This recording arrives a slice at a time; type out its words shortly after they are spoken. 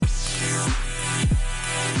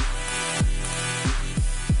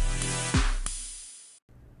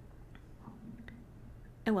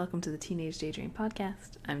and welcome to the Teenage Daydream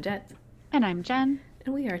Podcast. I'm Jet. And I'm Jen.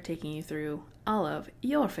 And we are taking you through all of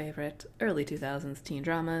your favorite early 2000s teen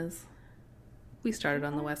dramas. We started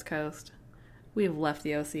on the West Coast. We have left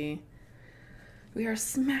the OC. We are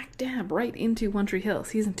smack dab right into One Tree Hill,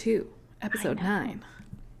 Season 2, Episode 9.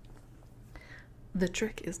 The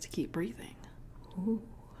trick is to keep breathing. Ooh.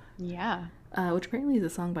 Yeah. Which apparently is a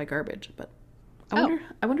song by Garbage, but I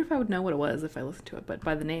wonder if I would know what it was if I listened to it, but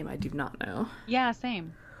by the name I do not know. Yeah,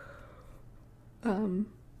 same.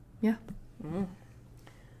 Yeah. Mm.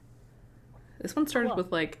 This one started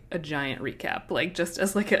with like a giant recap, like just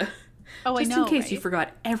as like a just in case you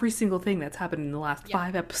forgot every single thing that's happened in the last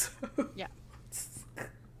 5 episodes. Yeah.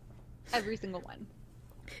 Every single one.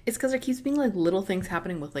 It's because there keeps being like little things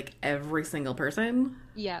happening with like every single person.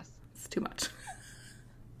 Yes. It's too much.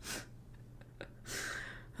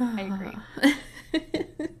 I agree.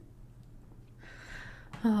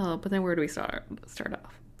 Oh, but then where do we start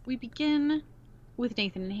off? We begin with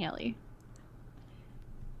Nathan and Haley.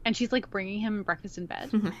 And she's like bringing him breakfast in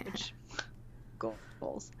bed, which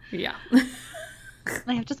goals. Yeah.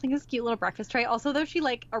 I have just like this cute little breakfast tray. Also, though, she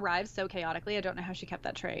like arrives so chaotically, I don't know how she kept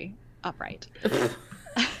that tray upright.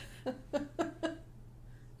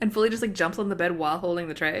 And fully just like jumps on the bed while holding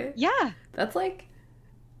the tray. Yeah. That's like,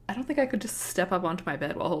 I don't think I could just step up onto my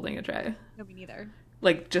bed while holding a tray. No, me neither.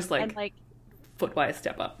 Like just like, and, like footwise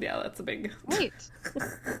step up. Yeah, that's a big. Right.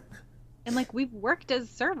 And like we've worked as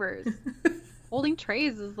servers. Holding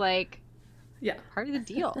trays is like part of the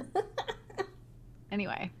deal.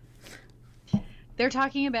 Anyway. They're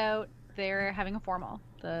talking about they're having a formal.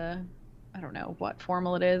 I don't know what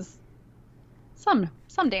formal it is. Some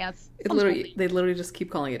dance. They literally just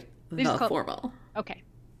keep calling it the formal. Okay.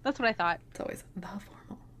 That's what I thought. It's always the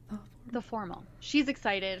formal. The formal. She's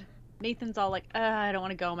excited. Nathan's all like, I don't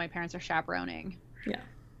want to go. My parents are chaperoning. Yeah.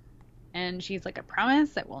 And she's like, I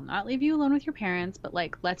promise I will not leave you alone with your parents, but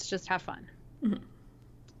like, let's just have fun.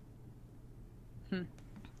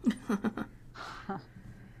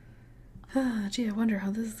 Gee, I wonder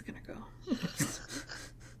how this is going to go. So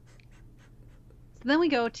then we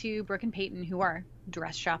go to Brooke and Peyton, who are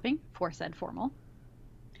dress shopping for said formal.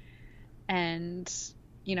 And,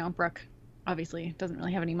 you know, Brooke obviously doesn't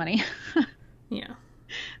really have any money. Yeah.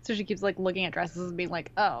 So she keeps like looking at dresses and being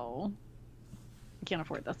like, oh, I can't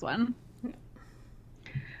afford this one. Yeah.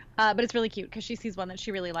 But it's really cute because she sees one that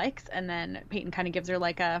she really likes, and then Peyton kind of gives her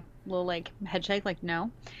like a little like head shake, like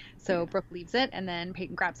no. So Brooke leaves it, and then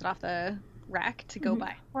Peyton grabs it off the rack to go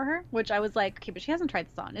buy for her, which I was like, okay, but she hasn't tried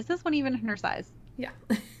this on. Is this one even in her size? Yeah.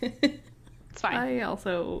 It's fine. I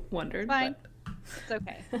also wondered. It's fine. But... It's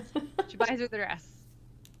okay. She buys her the dress.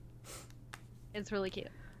 It's really cute.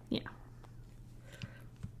 Yeah.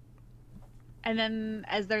 And then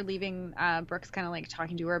as they're leaving, Brooke's kind of like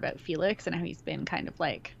talking to her about Felix and how he's been kind of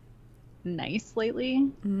like nice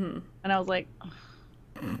lately. Mm-hmm. And I was like,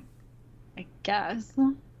 I guess.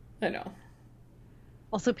 I know.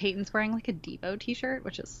 Also, Peyton's wearing like a Devo t-shirt,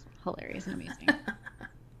 which is hilarious and amazing.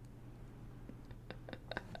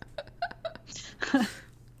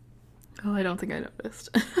 Oh, I don't think I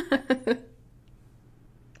noticed.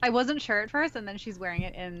 I wasn't sure at first, and then she's wearing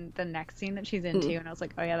it in the next scene that she's into, and I was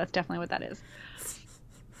like, oh yeah, that's definitely what that is.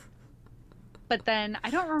 But then I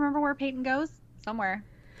don't remember where Peyton goes. Somewhere.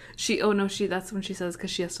 That's when she says, because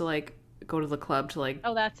she has to like go to the club to like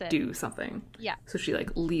that's it. Do something. Yeah. So she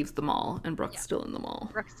like leaves the mall, and Brooke's still in the mall.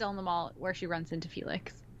 Brooke's still in the mall where she runs into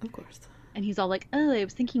Felix. Of course. And he's all like, oh, I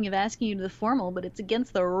was thinking of asking you to the formal, but it's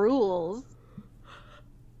against the rules.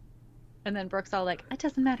 And then Brooke's all like, it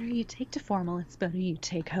doesn't matter who you take to formal, it's about who you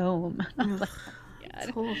take home. I was like, oh my God.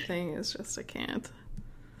 This whole thing is just, I can't.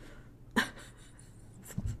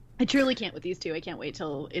 I truly can't with these two. I can't wait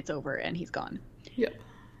till it's over and he's gone. Yep.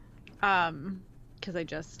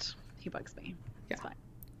 Because he bugs me. Yeah. It's fine.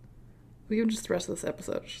 Even just the rest of this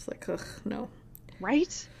episode, it's just like, ugh, no.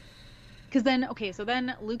 Right? Because then, so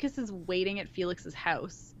then Lucas is waiting at Felix's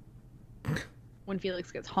house when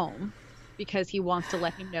Felix gets home because he wants to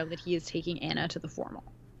let him know that he is taking Anna to the formal.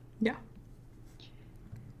 Yeah.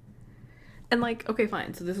 And like, okay,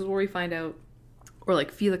 fine. So this is where we find out, or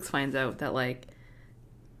like Felix finds out that like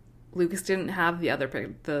Lucas didn't have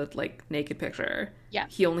the like naked picture. Yeah.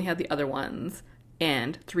 He only had the other ones.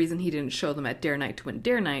 And the reason he didn't show them at Dare Night to win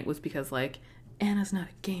Dare Night was because like Anna's not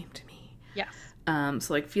a game to me. Yes.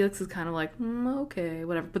 So like Felix is kind of like, okay,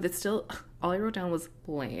 whatever. But it's still, all I wrote down was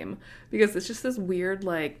blame. Because it's just this weird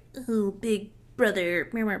like, oh, big brother.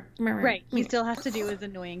 Right. He still has to do his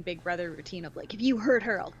annoying big brother routine of like, if you hurt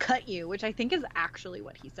her, I'll cut you. Which I think is actually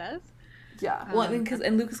what he says. Yeah. Well, I mean,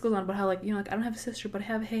 and Lucas goes on about how like, you know, like I don't have a sister, but I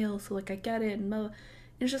have Hale. So like I get it. And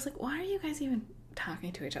it's just like, why are you guys even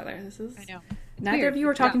talking to each other. This is... I know. Neither of you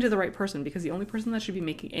are talking to the right person, because the only person that should be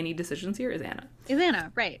making any decisions here is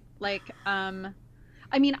Anna. Right. Like,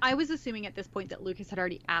 I mean, I was assuming at this point that Lucas had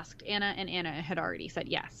already asked Anna, and Anna had already said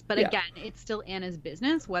yes. But again, it's still Anna's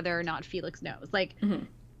business whether or not Felix knows. Like,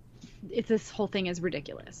 this whole thing is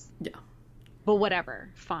ridiculous. Yeah. But whatever,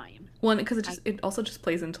 fine. Well, because it also just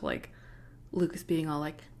plays into, like, Lucas being all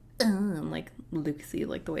like, like, Lucasy,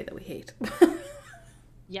 like, the way that we hate.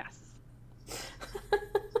 Yes.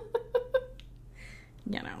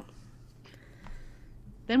 You know.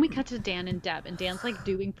 Then we cut to Dan and Deb, and Dan's, like,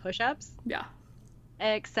 doing push-ups. Yeah.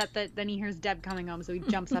 Except that then he hears Deb coming home, so he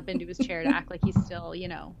jumps up into his chair to act like he's still, you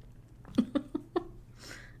know.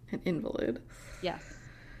 An invalid. Yes.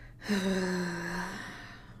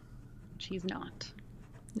 She's not.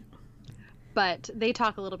 No. But they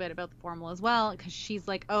talk a little bit about the formula as well, because she's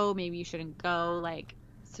like, oh, maybe you shouldn't go, like,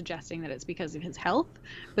 suggesting that it's because of his health,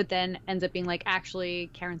 but then ends up being like, actually,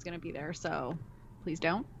 Karen's gonna be there, so please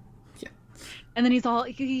don't. Yeah. And then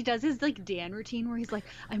he does his, like, Dan routine where he's like,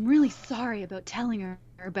 I'm really sorry about telling her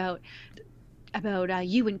about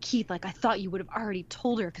you and Keith. Like, I thought you would have already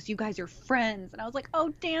told her because you guys are friends. And I was like,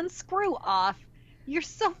 oh, Dan, screw off. You're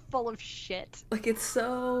so full of shit. Like, it's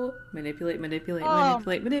so manipulate. Like,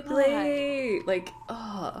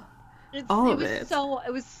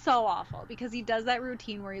 it was so awful, because he does that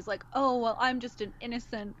routine where he's like, oh, well, I'm just an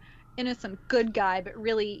innocent good guy, but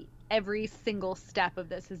really every single step of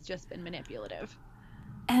this has just been manipulative.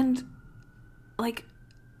 And, like,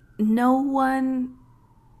 no one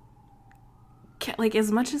can, like,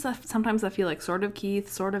 as much as sometimes I feel like sort of Keith,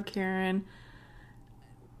 sort of Karen,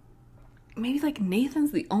 maybe, like,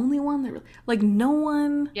 Nathan's the only one that really, like, no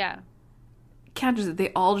one catches it.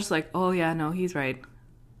 They all just like, oh yeah, no, he's right.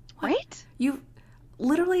 Right? You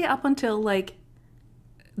literally, up until, like,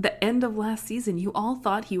 the end of last season, you all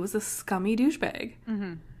thought he was a scummy douchebag.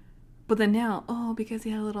 Mm-hmm. But then now, oh, because he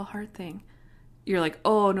had a little heart thing, you're like,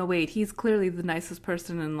 oh, no, wait, he's clearly the nicest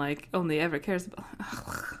person and, like, only ever cares about...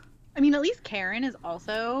 I mean, at least Karen is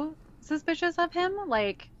also suspicious of him.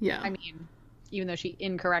 Like, I mean, even though she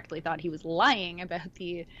incorrectly thought he was lying about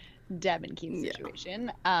the Deb and Keith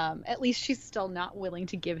situation, at least she's still not willing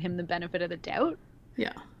to give him the benefit of the doubt.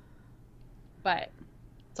 Yeah. But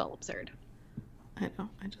it's all absurd. I know.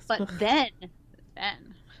 But then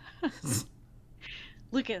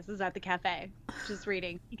Lucas is at the cafe, just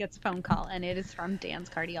reading. He gets a phone call, and it is from Dan's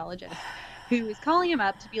cardiologist, who is calling him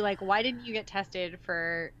up to be like, why didn't you get tested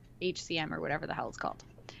for HCM or whatever the hell it's called?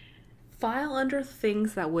 File under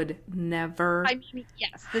things that would never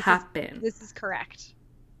happen. This is correct.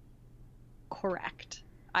 Correct.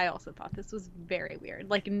 I also thought this was very weird.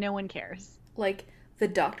 Like, no one cares. Like, the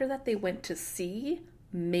doctor that they went to see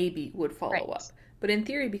maybe would follow up. But in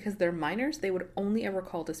theory, because they're minors, they would only ever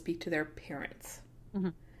call to speak to their parents. Mm-hmm.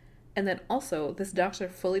 And then also, this doctor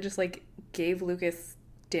fully just, like, gave Lucas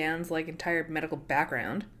Dan's, like, entire medical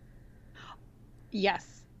background.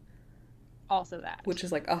 Yes. Also that. Which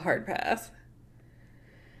is, like, a hard pass.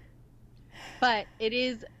 But it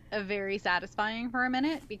is a very satisfying for a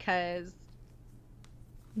minute, because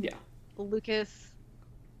Lucas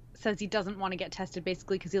says he doesn't want to get tested,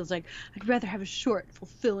 basically because he was like, I'd rather have a short,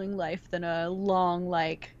 fulfilling life than a long,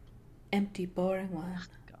 like, empty, boring one.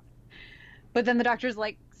 God. But then the doctor's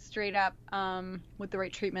like, straight up, with the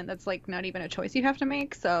right treatment, that's, like, not even a choice you have to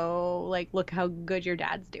make. So, like, look how good your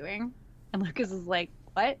dad's doing. And Lucas is like,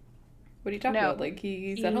 what? What are you talking about? Like,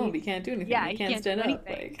 he's at home. He can't do anything. Yeah, he can't stand up.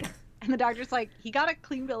 Like... And the doctor's like, he got a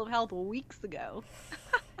clean bill of health weeks ago.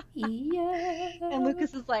 Yeah. And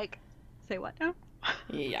Lucas is like, say what now?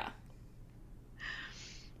 Yeah.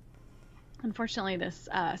 Unfortunately, this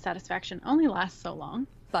satisfaction only lasts so long,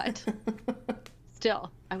 but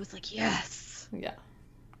still, I was like, yes. Yeah.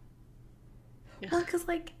 Well, because,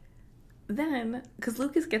 like, then, because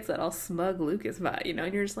Lucas gets that all smug Lucas vibe, you know,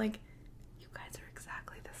 and you're just like, you guys are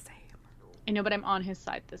exactly the same. I know, but I'm on his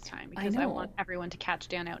side this time, because I want everyone to catch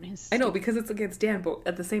Dan out in his... I know, because it's against Dan, but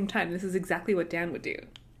at the same time, this is exactly what Dan would do.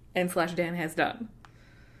 And / Dan has done.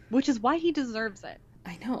 Which is why he deserves it.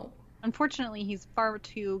 I know. Unfortunately, he's far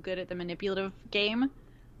too good at the manipulative game.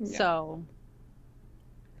 Yeah. So,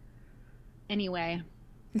 anyway,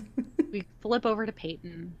 we flip over to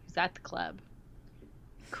Peyton, who's at the club.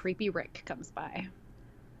 Creepy Rick comes by.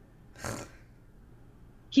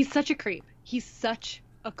 He's such a creep.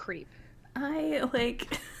 I,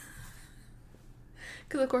 like...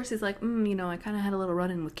 Because, of course, he's like, you know, I kind of had a little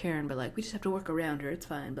run-in with Karen, but, like, we just have to work around her. It's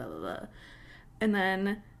fine, blah, blah, blah. And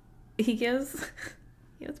then he gives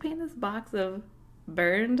Peyton this box of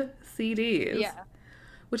burned CDs. Yeah.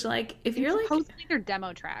 Which, like, if you're, like... Supposedly they're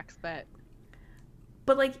demo tracks, but...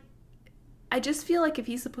 But, like, I just feel like if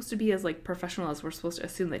he's supposed to be as, like, professional as we're supposed to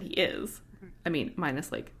assume that he is, I mean,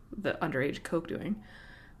 minus, like, the underage coke doing,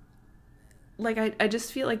 like, I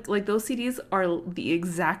just feel like those CDs are the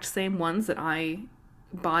exact same ones that I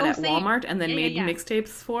bought at Walmart and then made mixtapes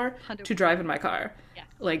for 100%. To drive in my car. Yes,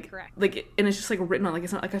 like, correct. Like, and it's just, like, written on, like,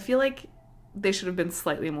 it's not, like, I feel like they should have been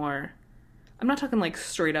slightly more, I'm not talking, like,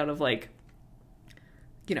 straight out of, like,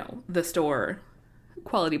 you know, the store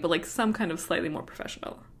quality, but, like, some kind of slightly more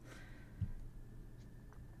professional.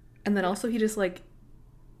 And then also he just, like,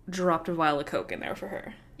 dropped a vial of coke in there for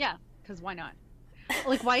her. Yeah, because why not?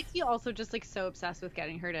 Like, why is he also just, like, so obsessed with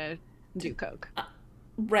getting her to do coke?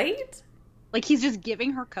 Right? Like, he's just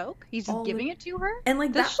giving her coke? He's just giving it to her? And,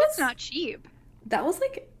 like, this shit's not cheap. That was,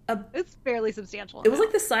 like, it's fairly substantial. It was,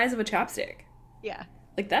 like, the size of a chapstick. Yeah.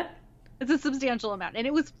 Like, that? It's a substantial amount. And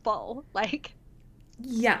it was full. Like...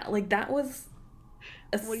 Yeah, like, that was...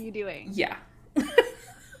 What are you doing? Yeah.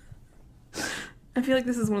 I feel like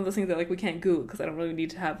this is one of those things that, like, we can't Google because I don't really need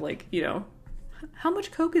to have, like, you know, how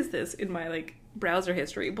much coke is this in my, like, browser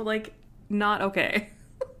history? But, like, not okay.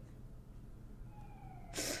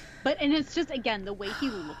 And it's just, again, the way he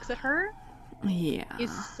looks at her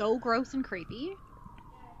is so gross and creepy.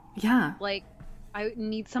 Yeah. Like, I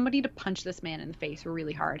need somebody to punch this man in the face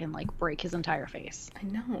really hard and, like, break his entire face. I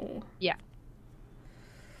know. Yeah.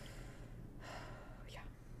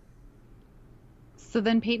 So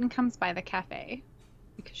then Peyton comes by the cafe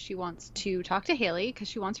because she wants to talk to Haley because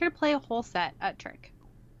she wants her to play a whole set at Trick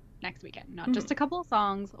next weekend. Not just a couple of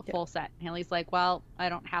songs, a full set. And Haley's like, well, I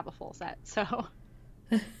don't have a full set, so...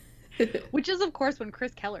 Which is, of course, when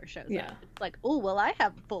Chris Keller shows up. It's like, oh, well, I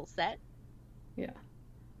have a full set. Yeah.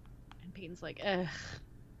 And Peyton's like, ugh.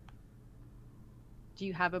 Do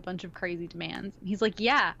you have a bunch of crazy demands? And he's like,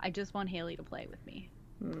 yeah, I just want Haley to play with me.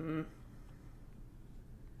 Mm.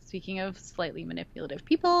 Speaking of slightly manipulative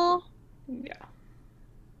people. Yeah.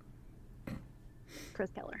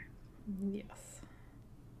 Chris Keller. Yes.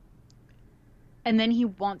 And then he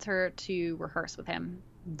wants her to rehearse with him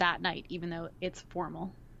that night, even though it's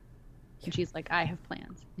formal. And she's like, I have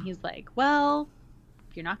plans. And he's like, well,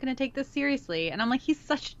 you're not going to take this seriously. And I'm like, he's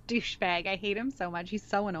such a douchebag. I hate him so much. He's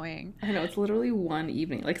so annoying. I know. It's literally one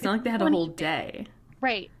evening. Like, it's not like they had a whole day.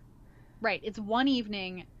 Right. Right. It's one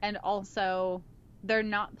evening. And also... they're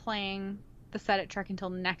not playing the set at Trek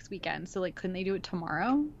until next weekend. So, like, couldn't they do it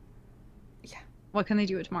tomorrow? Yeah. Why couldn't they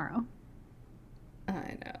do it tomorrow?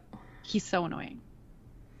 I know. He's so annoying.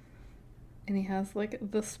 And he has, like,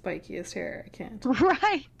 the spikiest hair. I can't.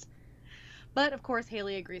 Right. But, of course,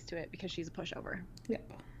 Haley agrees to it because she's a pushover.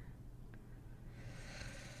 Yep.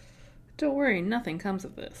 Don't worry. Nothing comes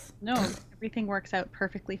of this. No. Everything works out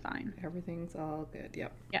perfectly fine. Everything's all good.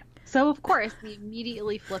 Yep. Yeah. So, of course, we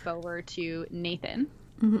immediately flip over to Nathan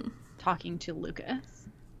talking to Lucas,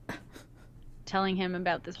 telling him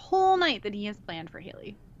about this whole night that he has planned for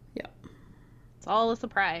Haley. Yep. It's all a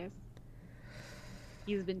surprise.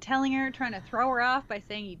 He's been telling her, trying to throw her off by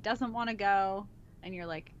saying he doesn't want to go. And you're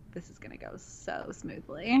like, this is going to go so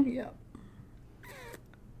smoothly. Yep.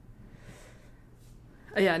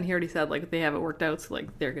 Yeah, and he already said, like, they have it worked out, so,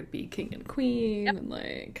 like, they're going to be king and queen, and,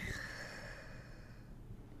 like...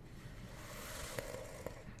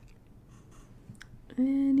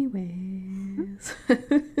 Anyways.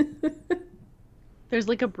 There's,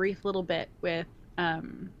 like, a brief little bit with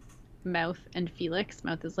Mouth and Felix.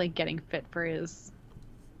 Mouth is, like, getting fit for his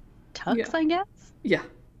tux, I guess? Yeah.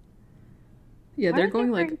 Yeah, they're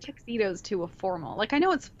going, like... tuxedos to a formal. Like, I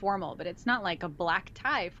know it's formal, but it's not, like, a black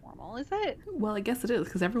tie formal, is it? Well, I guess it is,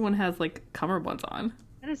 because everyone has, like, cummerbunds on.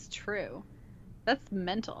 That is true. That's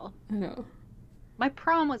mental. I know. My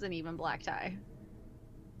prom wasn't even black tie.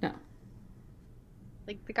 No.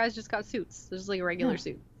 Like, the guys just got suits. There's, like, regular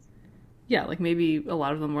suits. Yeah, like, maybe a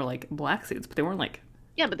lot of them were, like, black suits, but they weren't, like...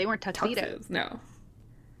 Yeah, but they weren't tuxedos. No.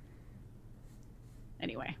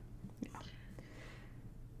 Anyway.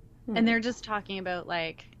 And they're just talking about,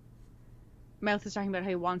 like, Mouth is talking about how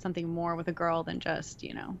he wants something more with a girl than just,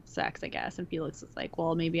 you know, sex, I guess. And Felix is like,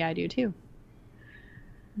 well, maybe I do too.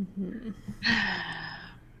 Mm-hmm.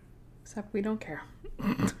 Except we don't care.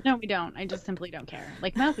 No, we don't. I just simply don't care.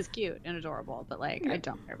 Like, Mouth is cute and adorable, but, like, I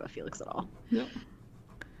don't care about Felix at all. No.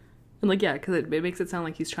 And, like, yeah, because it makes it sound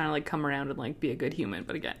like he's trying to, like, come around and, like, be a good human.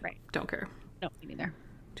 But, again, don't care. No, me neither.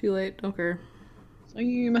 Too late. Don't care.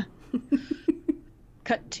 Same.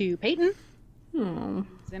 Cut to Peyton. Oh.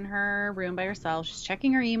 She's in her room by herself. She's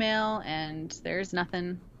checking her email, and there's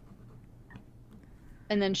nothing.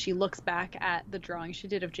 And then she looks back at the drawing she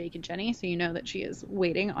did of Jake and Jenny, so you know that she is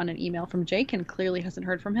waiting on an email from Jake and clearly hasn't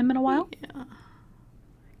heard from him in a while. Yeah.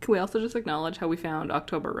 Can we also just acknowledge how we found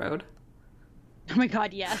October Road? Oh my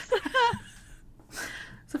god, yes.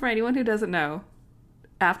 So for anyone who doesn't know,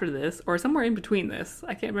 after this, or somewhere in between this,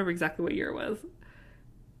 I can't remember exactly what year it was,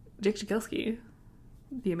 Jake Jagielski,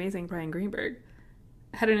 the amazing Brian Greenberg,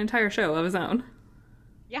 had an entire show of his own.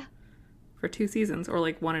 Yeah. For 2 seasons, or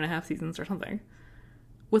like 1.5 seasons or something.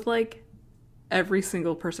 With like every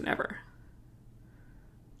single person ever.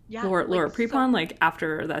 Yeah. Laura Prepon, like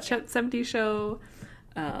after that 70s show.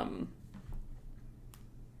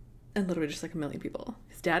 And literally just like a million people.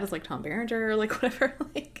 His dad is like Tom Berenger, like whatever.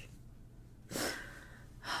 Like,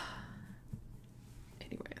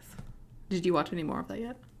 anyways, did you watch any more of that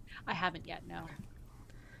yet? I haven't yet. No.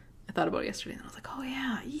 I thought about it yesterday, and I was like, "Oh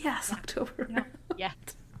yeah, yes, October." No, yeah.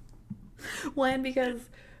 When because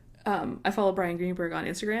I follow Brian Greenberg on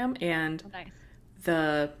Instagram, and nice.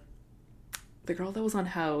 the girl that was on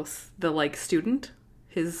House, the like student,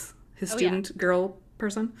 his student girl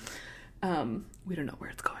person. We don't know where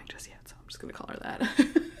it's going just yet, so I'm just gonna call her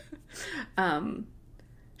that.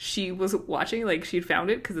 She was watching, like, she'd found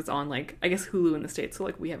it because it's on, like, I guess Hulu in the States, so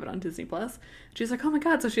like we have it on Disney Plus. She's like, oh my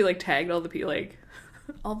god, so she like tagged all the people, like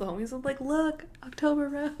all the homies, and like, look, October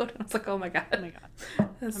Road. And I was like, oh my god, that's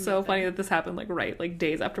amazing. So funny that this happened like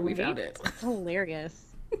days after we found it. It's hilarious.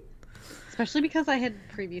 Especially because I had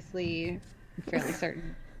previously, fairly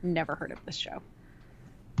certain, never heard of this show.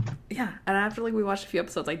 Yeah, and after like we watched a few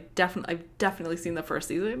episodes, I've definitely seen the first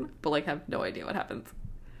season, but like have no idea what happens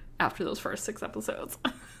after those first 6 episodes.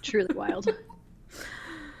 Truly wild.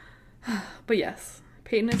 But yes,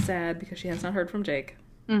 Peyton is sad because she has not heard from Jake.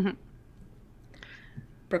 Mm-hmm.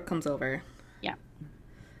 Brooke comes over. Yeah.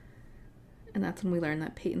 And that's when we learn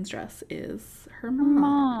that Peyton's dress is her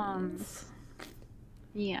mom's.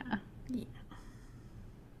 Yeah. Yeah.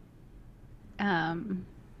 And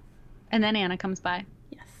then Anna comes by.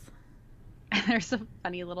 Yes. And there's a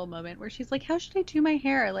funny little moment where she's like, how should I do my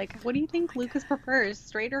hair? Like, what do you think Lucas prefers,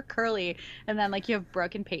 straight or curly? And then, like, you have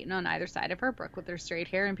Brooke and Peyton on either side of her, Brooke with her straight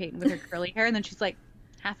hair and Peyton with her curly hair. And then she's like,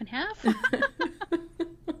 half and half?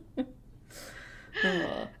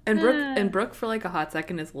 And Brooke, for, like, a hot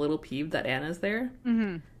second is a little peeved that Anna's there.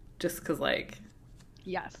 Mm-hmm. Just because, like...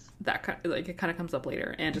 Yes. That kind of, like, it kind of comes up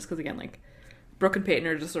later. And just because, again, like, Brooke and Peyton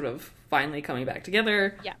are just sort of finally coming back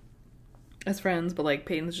together. Yeah. As friends, but like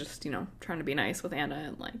Peyton's just, you know, trying to be nice with Anna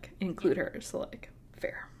and like include her, so like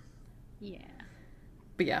fair. Yeah.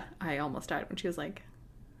 But yeah, I almost died when she was like,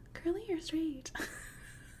 curly or straight?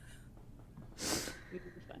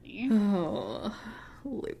 Funny. Oh,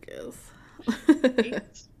 Lucas.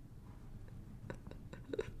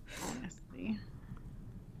 Honestly.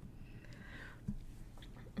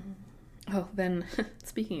 Oh, then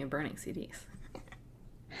speaking of burning CDs.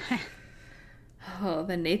 Oh,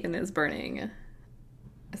 then Nathan is burning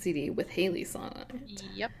a CD with Haley's song on it.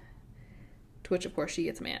 Yep. To which, of course, she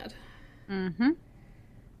gets mad. Mm-hmm.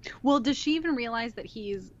 Well, does she even realize that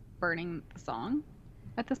he's burning the song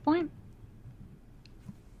at this point?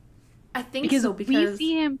 I think so, because we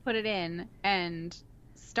see him put it in and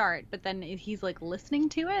start, but then he's, like, listening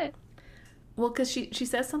to it. Well, because she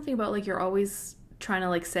says something about, like, you're always trying to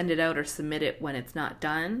like send it out or submit it when it's not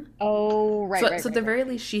done. Oh, right. So at the very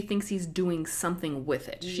least, she thinks he's doing something with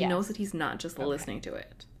it. She knows that he's not just listening to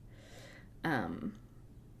it. But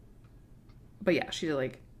yeah, she's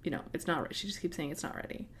like, you know, it's not. She just keeps saying it's not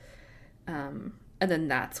ready. And then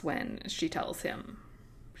that's when she tells him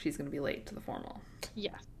she's going to be late to the formal.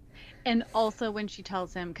 Yes. And also when she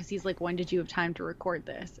tells him, because he's like, when did you have time to record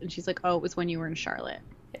this? And she's like, oh, it was when you were in Charlotte.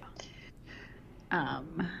 Yeah.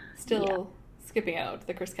 Still skipping out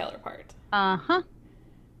the Chris Keller part. Uh-huh.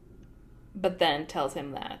 But then tells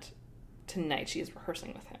him that tonight she is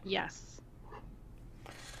rehearsing with him. Yes.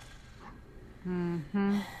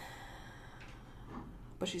 Mm-hmm.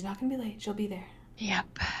 But she's not going to be late. She'll be there.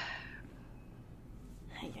 Yep.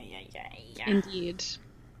 Indeed.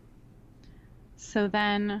 So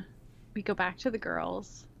then we go back to the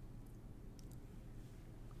girls.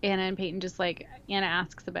 Anna and Peyton just like, Anna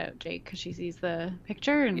asks about Jake because she sees the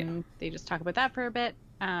picture and they just talk about that for a bit.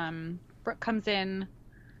 Brooke comes in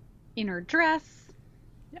her dress.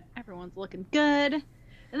 Everyone's looking good.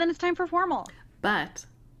 And then it's time for formal. But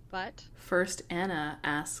first Anna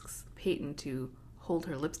asks Peyton to hold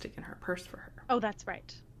her lipstick in her purse for her. Oh, that's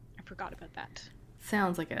right. I forgot about that.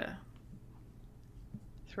 Sounds like a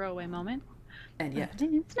throwaway moment. And yet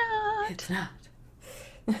it's not. It's not.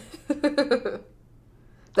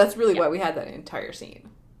 That's really why we had that entire scene.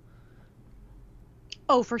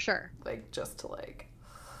 Oh, for sure. Like, just to like...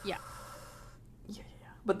 Yeah. Yeah.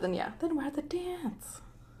 But then, then we're at the dance.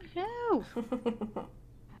 No.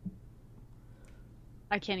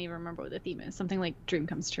 I can't even remember what the theme is. Something like Dream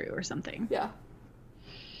Comes True or something. Yeah.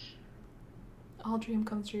 all dream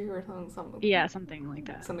comes true or something. Yeah, something like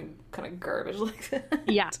that. Something kind of garbage like that.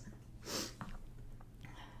 Yeah.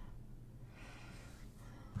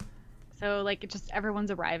 So, like, it just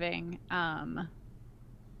everyone's arriving.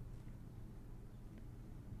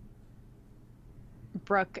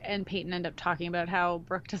 Brooke and Peyton end up talking about how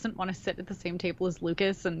Brooke doesn't want to sit at the same table as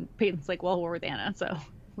Lucas, and Peyton's like, well, we're with Anna, so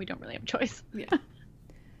we don't really have a choice. Yeah.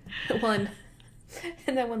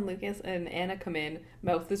 And then when Lucas and Anna come in,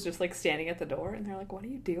 Mouth is just like standing at the door, and they're like, what are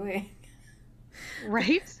you doing?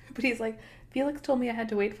 Right? But he's like, Felix told me I had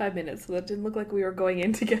to wait 5 minutes, so that didn't look like we were going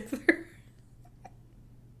in together.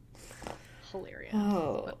 Hilarious.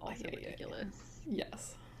 Oh, but also ridiculous.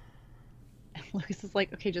 Yes. And Lucas is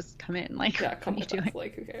like, okay, just come in. Like, yeah, come with us.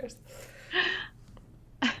 Like, who cares?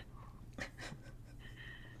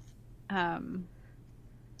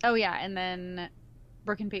 Oh yeah, and then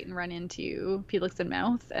Brooke and Peyton run into Felix and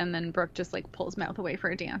Mouth, and then Brooke just like pulls Mouth away for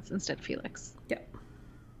a dance instead of Felix. Yep.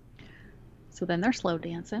 So then they're slow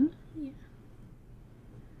dancing. Yeah.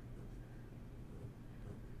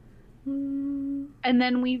 And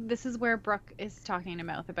then this is where Brooke is talking to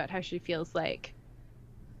Mouth about how she feels like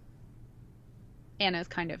Anna's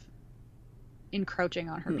kind of encroaching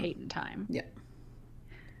on her Peyton time. Yeah.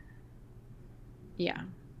 Yeah.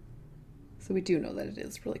 So we do know that it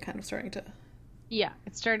is really kind of starting to... Yeah,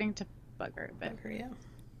 it's starting to bug her a bit. Yeah.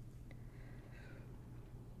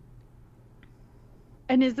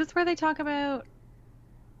 And is this where they talk about...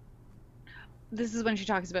 This is when she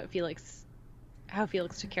talks about Felix, how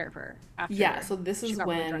Felix took care of her after. Yeah, so this is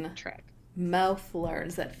when trick. Mouth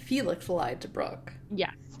learns that Felix lied to Brooke.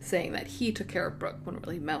 Yes. Saying that he took care of Brooke when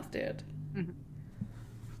really Mouth did. Mm-hmm.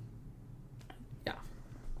 Yeah.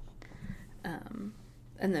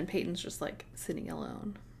 And then Peyton's just like sitting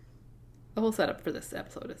alone. The whole setup for this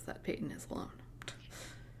episode is that Peyton is alone.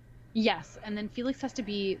 Yes, and then Felix has to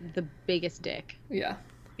be the biggest dick. Yeah.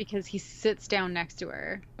 Because he sits down next to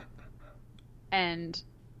her, and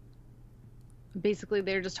basically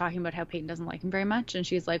they're just talking about how Peyton doesn't like him very much, and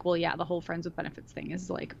she's like, well, yeah, the whole friends with benefits thing is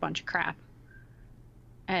like a bunch of crap.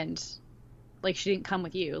 And like, she didn't come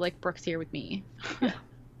with you, like Brooke's here with me. Yeah.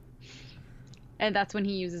 And that's when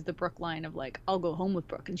he uses the Brooke line of like, I'll go home with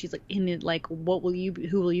Brooke, and she's like, in it, like, who will you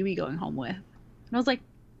be going home with? And I was like,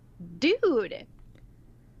 dude.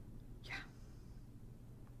 Yeah.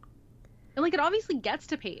 And like, it obviously gets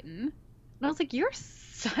to Peyton, and I was like, you're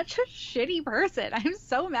such a shitty person. I'm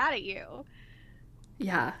so mad at you.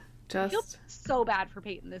 Yeah, I feel so bad for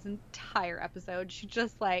Peyton this entire episode. She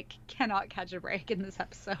just like cannot catch a break in this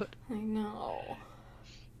episode. I know.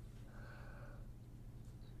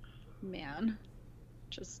 Man,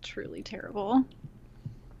 just truly terrible.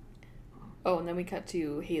 Oh, and then we cut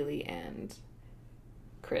to Haley and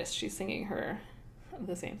Chris. She's singing her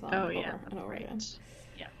the same song over and over again.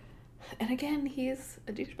 Yeah. And again, he's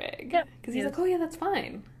a douchebag. Yep. Because he's like, oh yeah, that's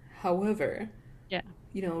fine. However, yeah,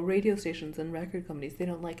 you know, radio stations and record companies, they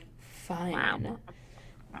don't like fine. Wow.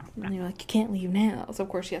 And they're like, you can't leave now. So of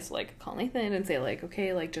course she has to like call Nathan and say like,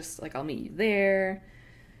 okay, like just like I'll meet you there.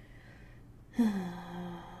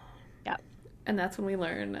 Yeah. And that's when we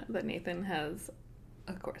learn that Nathan has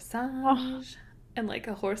a corsage and like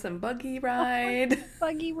a horse and buggy ride.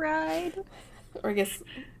 Buggy ride. Or I guess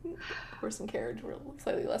horse and carriage were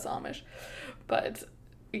slightly less Amish. But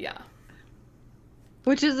yeah.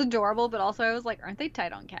 Which is adorable, but also I was like, aren't they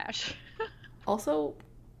tight on cash? Also,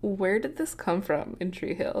 where did this come from in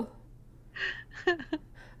Tree Hill?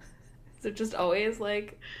 Is it just always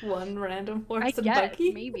like one random horse and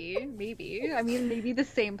buggy? Maybe. I mean, maybe the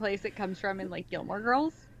same place it comes from in like Gilmore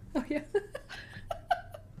Girls. Oh yeah.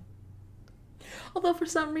 Although for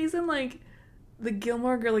some reason, like the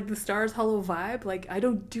Gilmore Girl, like the Stars Hollow vibe, like I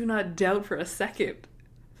do not doubt for a second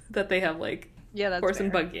that they have like that's horse fair.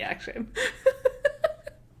 and buggy action.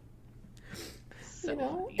 So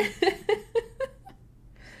funny.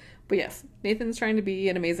 But yes, Nathan's trying to be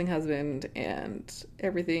an amazing husband, and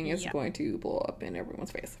everything is going to blow up in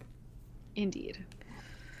everyone's face. Indeed.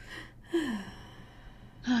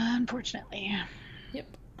 Unfortunately.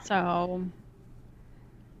 Yep. So.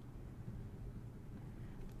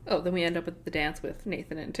 Oh, then we end up at the dance with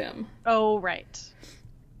Nathan and Tim. Oh, right.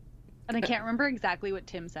 And I can't remember exactly what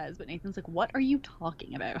Tim says, but Nathan's like, what are you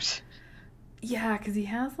talking about? Yeah, because he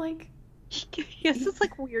has like... He has this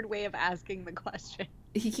like weird way of asking the question.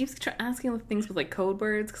 He keeps asking things with like code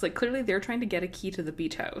words, because like clearly they're trying to get a key to the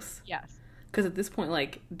beach house. Yes. Because at this point,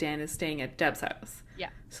 like, Dan is staying at Deb's house.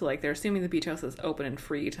 Yeah. So like they're assuming the beach house is open and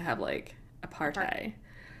free to have like a party.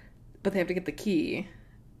 But they have to get the key,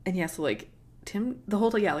 and he has to like Tim, the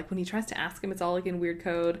whole time, yeah, like when he tries to ask him, it's all like in weird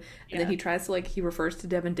code. And then he tries to, like, he refers to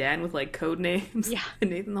Deb and Dan with like code names. Yeah.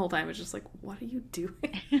 And Nathan the whole time is just like, what are you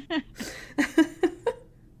doing?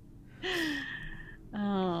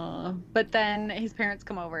 Oh, but then his parents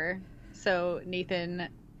come over. So Nathan,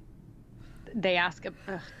 they ask,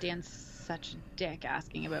 Dan's such a dick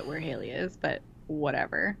asking about where Haley is, but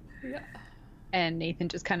whatever. Yeah. And Nathan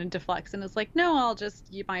just kind of deflects and is like, no,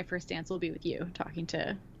 my first dance will be with you, talking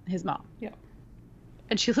to his mom. Yeah.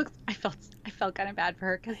 And she looks, I felt kind of bad for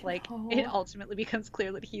her because, like, it ultimately becomes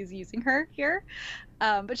clear that he's using her here.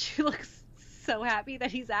 But she looks so happy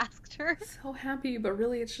that he's asked her. So happy, but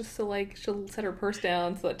really it's just so, like, she'll set her purse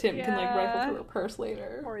down so that Tim can, like, rifle through her purse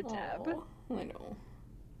later. Poor Deb. I know.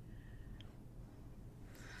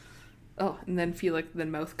 Oh, and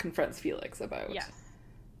then Mouth confronts Felix about... Yes.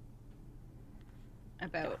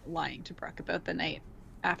 About lying to Brooke about the night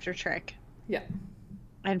after Trick. Yeah.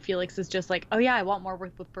 And Felix is just like, oh yeah, I want more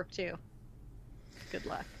work with Brooke too. Good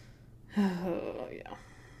luck. Oh, yeah.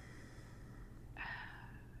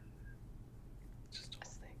 Just a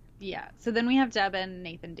whole thing. Yeah. So then we have Deb and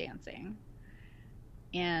Nathan dancing.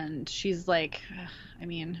 And she's like, I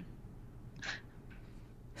mean,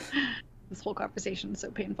 this whole conversation is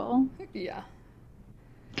so painful. Yeah.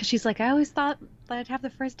 Because she's like, I always thought that I'd have the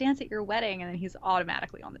first dance at your wedding. And then he's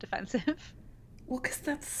automatically on the defensive. Well, because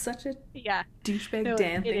that's such a douchebag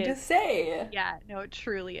Dan thing to say. Yeah, no, it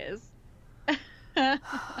truly is.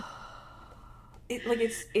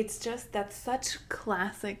 It's just, that's such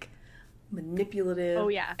classic manipulative. Oh,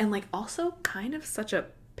 yeah. And, like, also kind of such a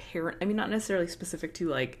parent, I mean, not necessarily specific to,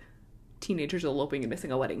 like, teenagers eloping and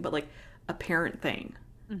missing a wedding, but, like, a parent thing.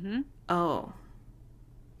 Mm-hmm. Oh.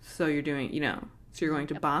 So you're doing, so you're going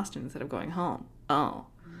to Boston instead of going home. Oh.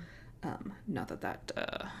 Not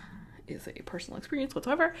that is a personal experience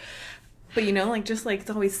whatsoever. But, like, just, like, it's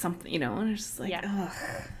always something, and it's just like, ugh.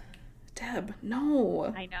 Deb,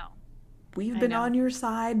 no. I know. We've been on your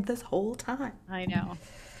side this whole time. I know.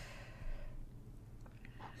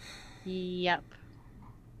 Yep.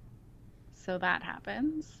 So that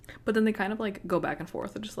happens. But then they kind of, like, go back and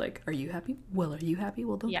forth and just like, are you happy? Well, are you happy?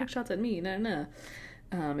 Well, don't take shots at me. No.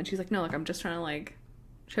 And she's like, no, like, I'm just trying to, like,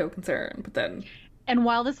 show concern. But then... And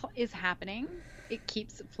while this is happening, it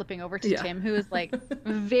keeps flipping over to Tim, who is, like,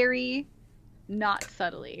 very not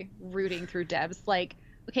subtly rooting through Deb's. Like,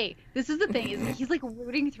 okay, this is the thing, is he's, like,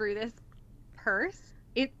 rooting through this purse.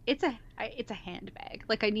 It's a handbag.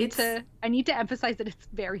 Like, I need to emphasize that it's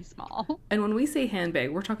very small. And when we say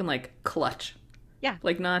handbag, we're talking, like, clutch. Yeah.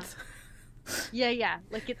 Like, not... Yeah.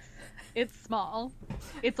 Like, it's small.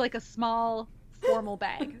 It's like a small formal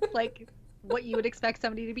bag. Like, what you would expect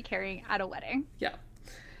somebody to be carrying at a wedding. Yeah.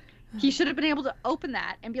 He should have been able to open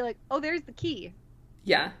that and be like, oh, there's the key.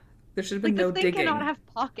 Yeah. There should have been no digging. This thing cannot have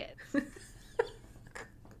pockets.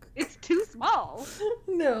 It's too small.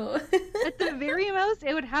 No. At the very most,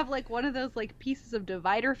 it would have, like, one of those, like, pieces of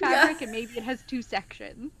divider fabric, and maybe it has 2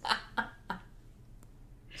 sections.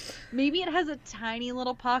 Maybe it has a tiny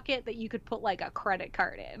little pocket that you could put, like, a credit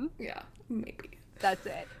card in. Yeah, maybe. That's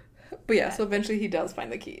it. But yeah, so eventually he does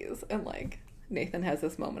find the keys, and, like, Nathan has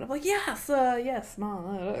this moment of, like, yes,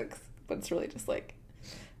 Mom, that looks. But it's really just, like,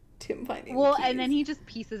 Tim finding the keys. And then he just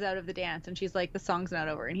pieces out of the dance, and she's like, the song's not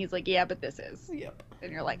over. And he's like, yeah, but this is. Yep.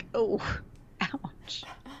 And you're like, oh, ouch.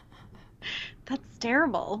 That's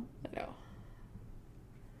terrible. I know.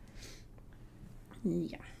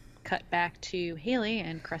 Yeah. Cut back to Haley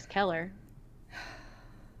and Chris Keller.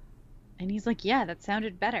 And he's like, yeah, that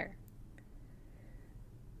sounded better.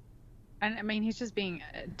 And I mean, he's just being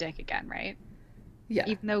a dick again, right? Yeah.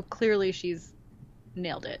 Even though clearly she's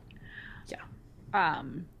nailed it. Yeah.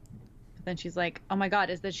 But then she's like, oh my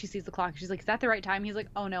God, she sees the clock. She's like, is that the right time? He's like,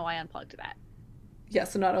 oh no, I unplugged that. Yeah,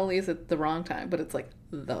 so not only is it the wrong time, but it's like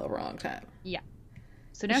the wrong time. Yeah.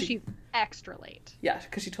 So now she's extra late. Yeah,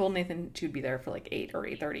 because she told Nathan she would be there for like 8 or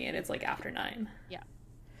 8:30, and it's like after 9. Yeah.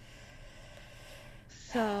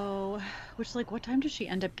 So, which, like, what time does she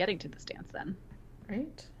end up getting to this dance then?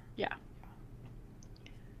 Right? Yeah.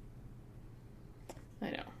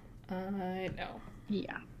 I know.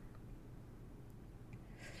 Yeah.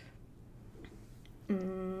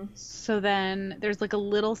 So then there's, like, a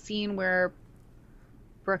little scene where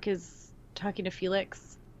Brooke is talking to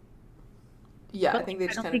Felix. Yeah, but I think they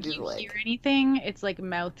just kind of do, like... hear anything. It's like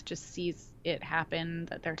Mouth just sees it happen,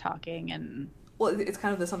 that they're talking, and... Well, it's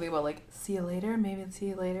kind of something about, like, see you later, maybe see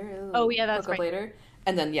you later. Oh, yeah, that's right. Later.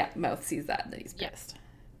 And then, yeah, Mouth sees that, and then he's pissed.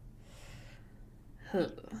 Yeah.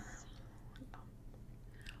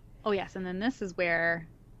 Oh, yes, and then this is where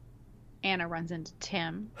Anna runs into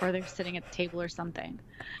Tim, or they're sitting at the table or something.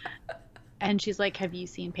 And she's like, have you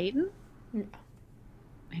seen Peyton? Yeah.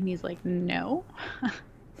 And he's like, no.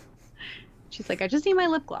 She's like, I just need my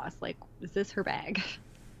lip gloss. Like, is this her bag?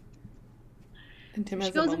 And Tim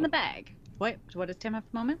she goes in the bag. What does Tim have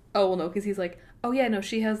a moment? Oh, well, no, because he's like, oh, yeah, no,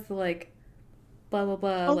 she has the, like, blah, blah,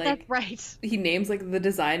 blah. Oh, like, that's right. He names, like, the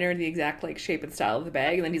designer and the exact, like, shape and style of the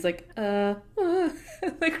bag, and then he's like,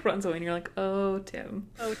 like, runs away, and you're like, oh, Tim.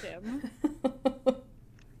 Oh, Tim.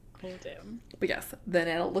 Oh, Tim. But yes, then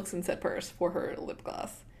Anna looks in said purse for her lip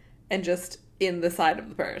gloss, and just in the side of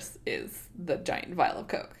the purse is the giant vial of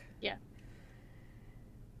Coke. Yeah.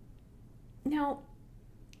 Now,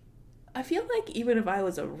 I feel like even if I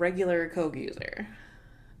was a regular Coke user,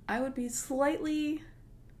 I would be slightly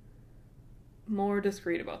more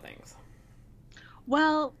discreet about things.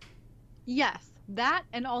 Well, yes. That,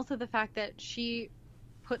 and also the fact that she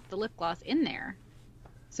put the lip gloss in there,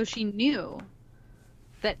 so she knew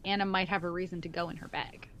that Anna might have a reason to go in her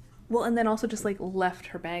bag. Well, and then also just, like, left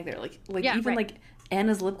her bag there. Like yeah, even, right. Like,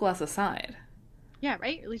 Anna's lip gloss aside. Yeah,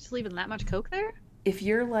 right? At least just leaving that much Coke there? If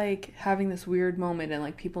you're, like, having this weird moment and,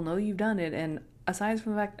 like, people know you've done it, and aside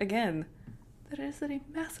from the fact, again, that it is a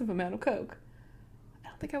massive amount of Coke, I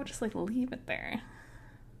don't think I would just, like, leave it there.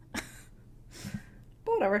 But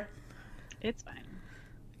whatever. It's fine.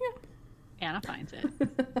 Yeah. Anna finds it.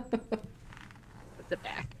 Puts it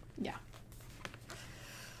back. Yeah.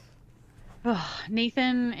 Oh,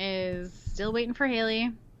 Nathan is still waiting for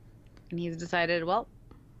Haley, and he's decided, well,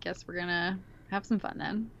 guess we're gonna have some fun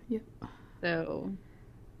then. Yep. So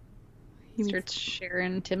he starts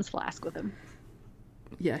sharing Tim's flask with him.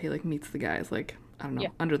 Yeah, he, like, meets the guys, like, I don't know,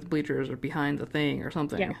 under the bleachers or behind the thing or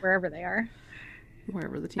something. Yeah, wherever they are.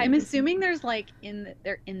 Wherever the team I'm assuming there's, like,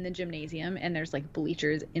 they're in the gymnasium, and there's, like,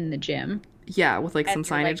 bleachers in the gym. Yeah, with, like, some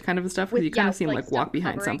signage, like, kind of stuff, because you kind of see them, like, walk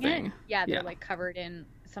behind something. It. Yeah, they're, like, covered in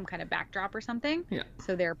some kind of backdrop or something. Yeah.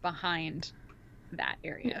 So they're behind that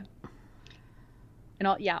area. Yeah. And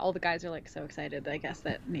all the guys are, like, so excited, I guess,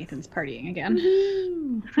 that Nathan's partying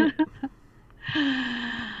again.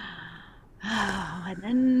 And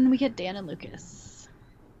then we get Dan and Lucas.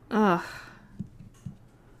 Ugh.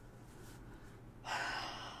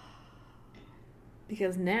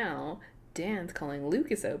 Because now Dan's calling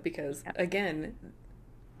Lucas out because, again,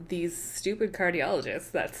 these stupid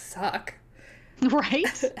cardiologists that suck. Right?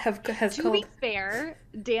 To be fair,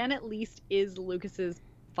 Dan at least is Lucas's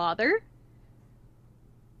father.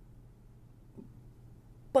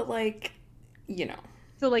 But, like, you know.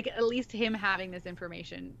 So, like, at least him having this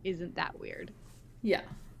information isn't that weird. Yeah.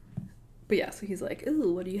 But yeah, so he's like,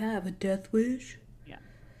 ooh, what do you have? A death wish? Yeah.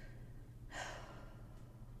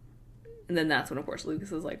 And then that's when, of course,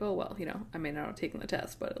 Lucas is like, oh, well, you know, I may not have taken the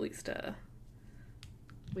test, but at least I'm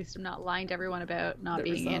not lying to everyone about not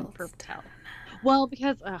being results. In purple towel. Well,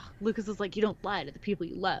 because Lucas is like, you don't lie to the people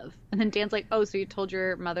you love. And then Dan's like, oh, so you told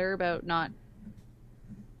your mother about not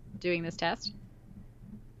doing this test?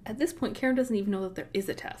 At this point, Karen doesn't even know that there is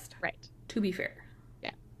a test. Right. To be fair. Yeah.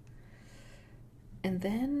 And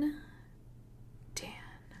then Dan.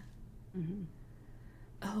 Mm-hmm.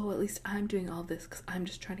 Oh, at least I'm doing all this because I'm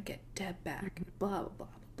just trying to get Deb back. Mm-hmm. Blah, blah,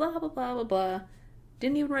 blah, blah, blah, blah, blah, blah.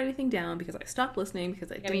 Didn't even write anything down because I stopped listening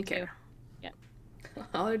because I didn't care. Yeah.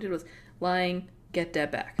 All I did was lying, get Deb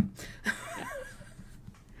back.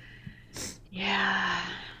 Yeah.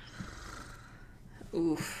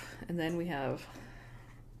 Oof. And then we have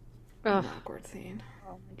an awkward scene.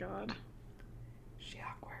 Oh my god. She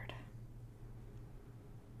awkward.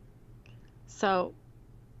 So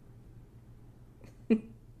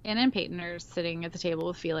Anna and Peyton are sitting at the table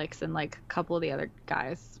with Felix and, like, a couple of the other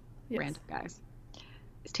guys. Yes. Random guys.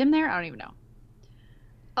 Is Tim there? I don't even know.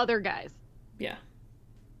 Other guys. Yeah.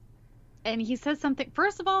 And he says something.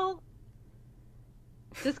 First of all,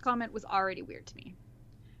 this comment was already weird to me.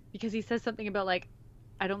 Because he says something about, like,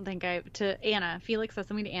 to Anna. Felix says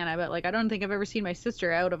something to Anna about, like, I don't think I've ever seen my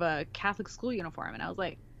sister out of a Catholic school uniform. And I was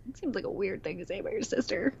like, it seems like a weird thing to say about your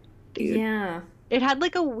sister, dude. Yeah. It had,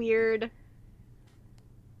 like, a weird...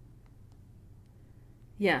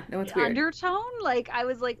 Yeah, no, it's weird. Undertone? Like, I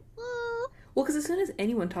was like, Well, because as soon as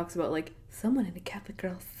anyone talks about, like, someone in a Catholic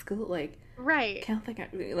girls' school, like... Right. Catholic,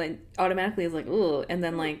 like, automatically is like, ooh. And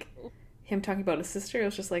then, like, him talking about his sister, it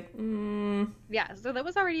was just like, Yeah, so that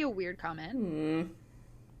was already a weird comment.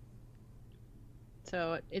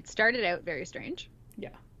 So it started out very strange. Yeah.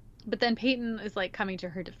 But then Peyton is, like, coming to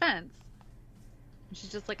her defense. And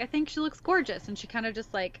she's just like, I think she looks gorgeous. And she kind of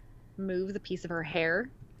just, like, moves a piece of her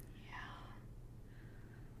hair.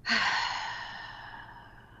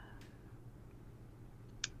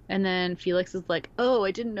 And then Felix is like, oh,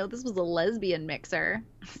 I didn't know this was a lesbian mixer.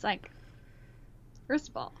 It's like, first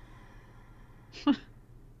of all,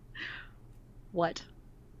 what?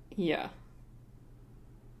 Yeah.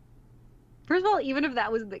 First of all, even if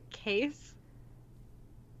that was the case,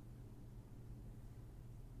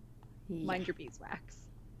 mind your beeswax.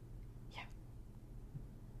 Yeah.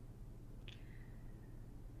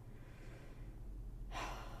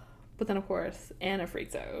 But then, of course, Anna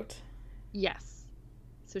freaks out. Yes.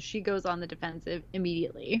 So she goes on the defensive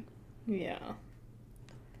immediately. Yeah.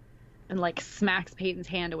 And, like, smacks Peyton's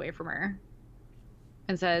hand away from her.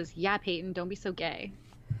 And says, yeah, Peyton, don't be so gay.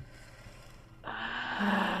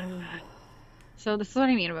 So this is what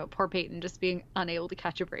I mean about poor Peyton just being unable to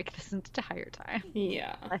catch a break this entire time.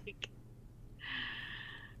 Yeah. Like,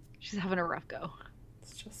 she's having a rough go.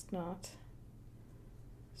 It's just not...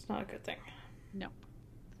 It's not a good thing. No.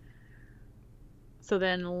 So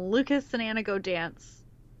then Lucas and Anna go dance,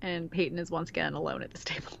 and Peyton is once again alone at this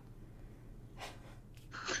table.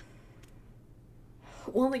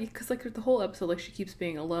 Well, like, because, like, the whole episode, like, she keeps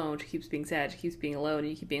being alone, she keeps being sad, she keeps being alone, and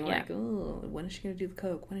you keep being like, oh, when is she going to do the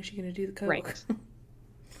coke? When is she going to do the coke? Right.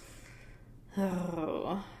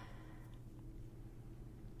 Oh.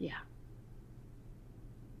 Yeah.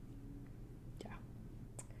 Yeah.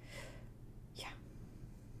 Yeah.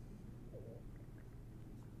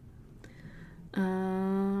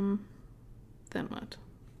 Then what?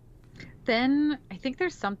 Then I think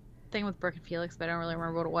there's something with Brooke and Felix, but I don't really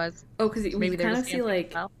remember what it was. Oh, because we kind of see,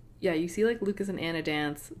 like, yeah, you see, like, Lucas and Anna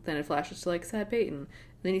dance, then it flashes to, like, sad Peyton. And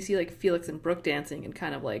then you see, like, Felix and Brooke dancing and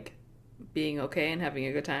kind of, like, being okay and having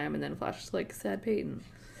a good time, and then it flashes to, like, sad Peyton.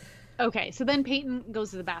 Okay, so then Peyton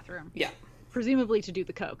goes to the bathroom. Yeah. Presumably to do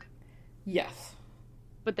the coke. Yes.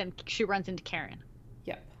 But then she runs into Karen.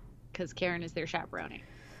 Yep. Because Karen is their chaperone.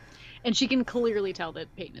 And she can clearly tell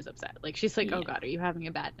that Peyton is upset. Like, she's like, oh, God, are you having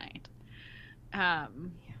a bad night?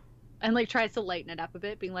 And, like, tries to lighten it up a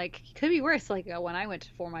bit, being like, it could be worse. Like, when I went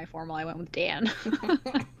for my formal, I went with Dan.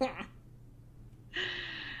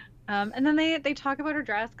 And then they talk about her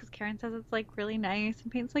dress, because Karen says it's, like, really nice.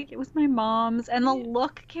 And Peyton's like, it was my mom's. And the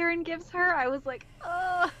look Karen gives her, I was like,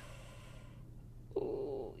 ugh.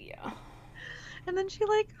 Oh, yeah. And then she,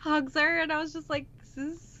 like, hugs her, and I was just like, this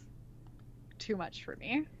is too much for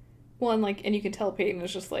me. Well, and you can tell Peyton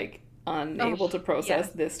is just, like, unable to process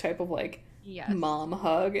this type of, like, mom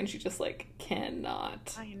hug, and she just, like,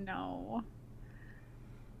 cannot. I know.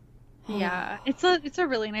 Yeah. It's a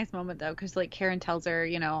really nice moment, though, because, like, Karen tells her,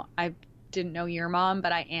 you know, I didn't know your mom,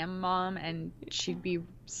 but I am mom, and she'd be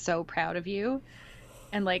so proud of you.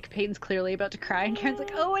 And, like, Peyton's clearly about to cry, and Karen's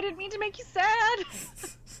like, oh, I didn't mean to make you sad.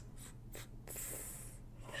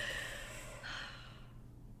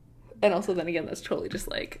 And also, then again, that's totally just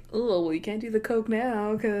like, oh, well, you can't do the coke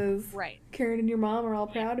now because Karen and your mom are all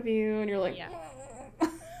proud of you, and you're like, yeah.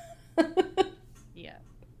 Yeah.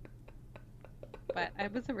 But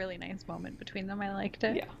it was a really nice moment between them. I liked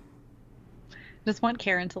it. Yeah. Just want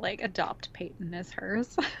Karen to, like, adopt Peyton as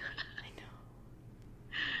hers. I know.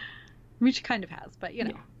 I mean, she kind of has, but, you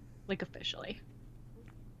know, like, officially.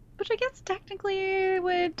 Which I guess technically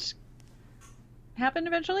would happen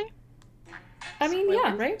eventually. I mean,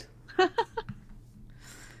 yeah, right?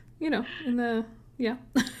 You know, in the, yeah.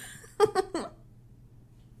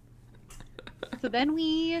 So then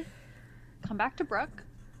we come back to Brooke.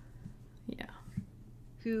 Yeah.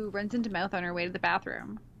 Who runs into Mouth on her way to the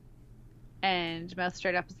bathroom. And Mouth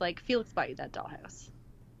straight up is like, Felix bought you that dollhouse.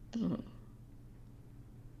 Mm-hmm.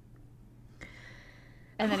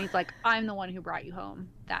 And then he's like, I'm the one who brought you home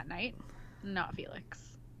that night, not Felix.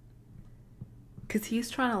 Because he's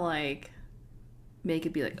trying to, like, make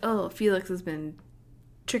it be like, oh, Felix has been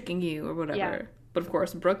tricking you or whatever. Yeah. But of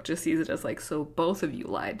course, Brooke just sees it as like, so both of you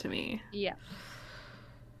lied to me. Yeah.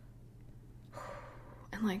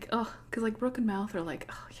 And like, oh, because like Brooke and Mouth are like,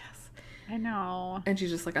 oh, yes. I know. And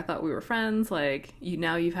she's just like, I thought we were friends. Like,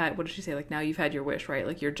 now you've had, what did she say? Like, now you've had your wish, right?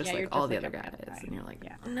 Like, you're just like all the other guys. And you're like,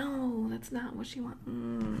 no, that's not what she wants.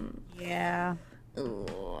 Yeah.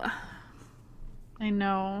 Ugh. I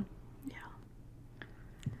know. Yeah.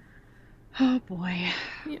 Oh boy.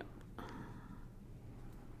 Yeah.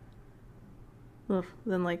 Well,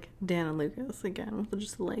 then like Dan and Lucas again, they're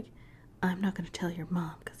just like, I'm not going to tell your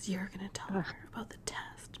mom because you're going to tell her about the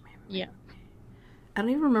test. Yeah. I don't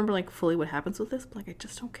even remember like fully what happens with this, but like I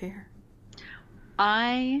just don't care.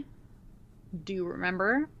 I do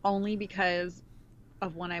remember only because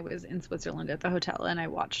of when I was in Switzerland at the hotel and I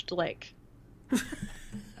watched like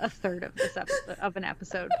a third of this of an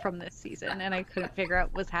episode from this season, and I couldn't figure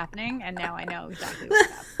out what was happening, and now I know exactly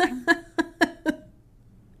what's happening.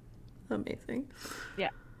 Amazing. Yeah.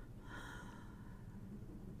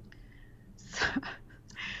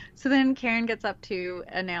 So then Karen gets up to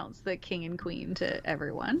announce the king and queen to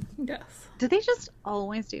everyone. Yes. Do they just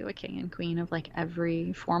always do a king and queen of like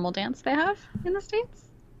every formal dance they have in the States?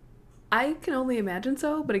 I can only imagine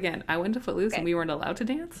so, but again, I went to Footloose and we weren't allowed to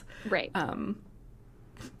dance. Right.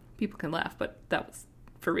 People can laugh, but that was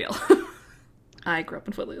for real. I grew up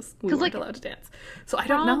in Footloose. We weren't allowed to dance. So I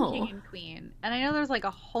don't know. King and Queen. And I know there's like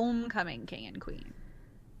a homecoming King and Queen.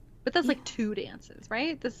 But that's like 2 dances,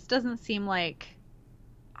 right? This doesn't seem like...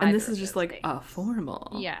 And this is just like a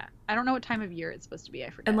formal. Yeah. I don't know what time of year it's supposed to be. I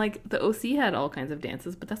forget. And like the OC had all kinds of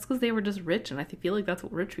dances, but that's because they were just rich. And I feel like that's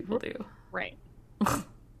what rich people do. Right.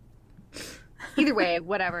 Either way,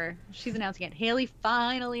 whatever. She's announcing it. Haley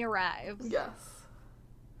finally arrives. Yes.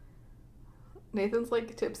 Nathan's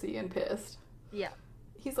like tipsy and pissed. Yeah.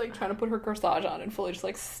 He's like trying to put her corsage on and fully just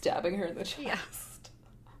like stabbing her in the chest.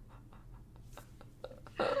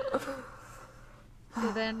 Yeah.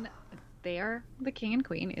 So then they are the king and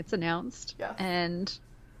queen. It's announced. Yes. And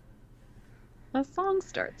a song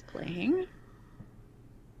starts playing.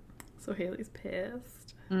 So Haley's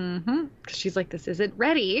pissed. Mm-hmm. Because she's like, this isn't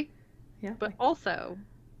ready. Yeah. But also,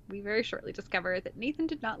 we very shortly discover that Nathan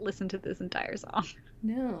did not listen to this entire song.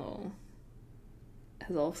 No.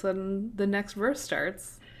 As all of a sudden, the next verse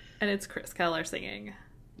starts, and it's Chris Keller singing.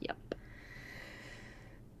 Yep.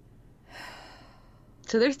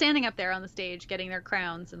 So they're standing up there on the stage, getting their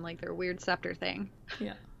crowns and, like, their weird scepter thing.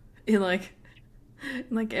 Yeah. In, like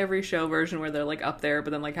every show version where they're, like, up there, but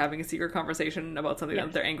then, like, having a secret conversation about something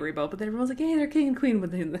that they're angry about, but then everyone's like, hey, they're king and queen,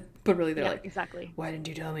 but really they're like, exactly. Why didn't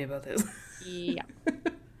you tell me about this? Yeah.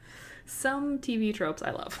 Some TV tropes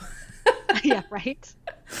I love. Yeah, right?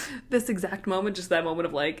 This exact moment, just that moment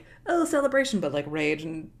of like, oh, celebration, but like rage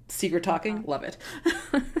and secret talking. Love it.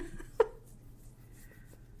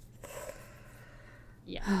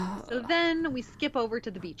 Yeah. So then we skip over to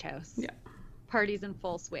the beach house. Yeah. Party's in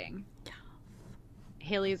full swing. Yeah.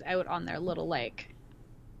 Haley's out on their little, like,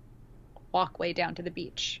 walkway down to the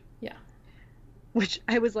beach. Yeah. Which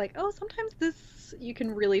I was like, oh, sometimes this, you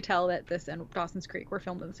can really tell that this and Dawson's Creek were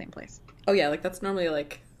filmed in the same place. Oh, yeah, like that's normally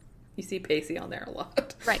like, you see Pacey on there a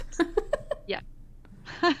lot. Right. Yeah.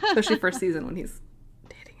 Especially first season when he's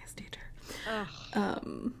dating his teacher.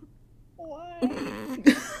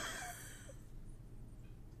 What?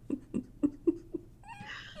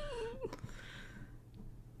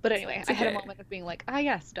 But anyway, I had a moment of being like, ah,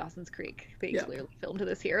 yes, Dawson's Creek. They clearly filmed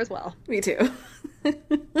this here as well. Me too.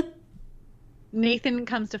 Nathan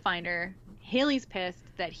comes to find her. Haley's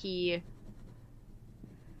pissed that he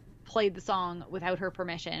played the song without her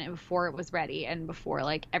permission and before it was ready and before,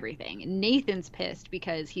 like, everything. And Nathan's pissed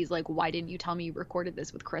because he's like, why didn't you tell me you recorded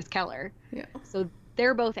this with Chris Keller? Yeah. So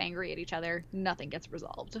they're both angry at each other. Nothing gets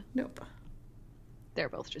resolved. Nope. They're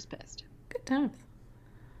both just pissed. Good times.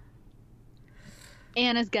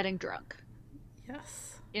 Anna's getting drunk.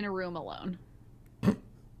 Yes. In a room alone.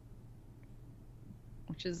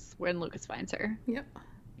 Which is when Lucas finds her. Yep.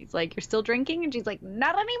 He's like, you're still drinking? And she's like,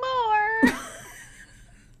 not anymore!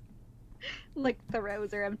 Like,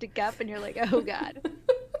 throws her empty cup, and you're like, oh, God.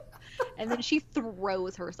 And then she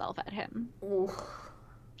throws herself at him. Ooh.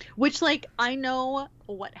 Which, like, I know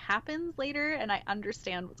what happens later, and I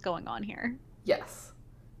understand what's going on here. Yes.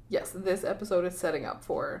 Yes, this episode is setting up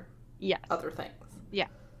for other things. Yeah.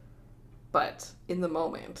 But in the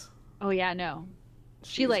moment... Oh, yeah, no.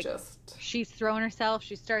 She's throwing herself.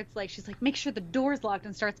 She's like, make sure the door's locked,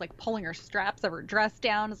 and starts, like, pulling her straps of her dress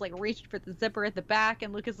down, is, like, reaching for the zipper at the back,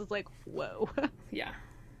 and Lucas is like, whoa. Yeah.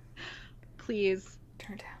 Please.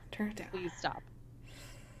 Turn it down. Please stop.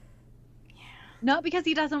 Yeah. Not because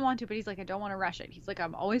he doesn't want to, but he's like, I don't want to rush it. He's like,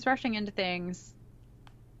 I'm always rushing into things.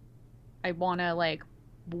 I want to, like,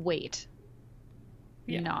 wait.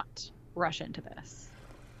 Yeah. Not rush into this.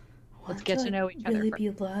 Let's get to know each other. Really be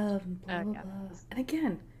loved and blah, blah, blah. And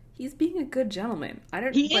again, he's being a good gentleman.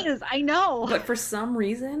 He is, I know. But for some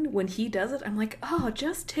reason, when he does it, I'm like, oh,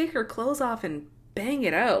 just take her clothes off and bang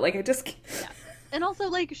it out. Like, I just... Yeah. And also,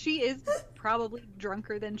 like, she is probably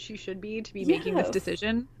drunker than she should be to be making this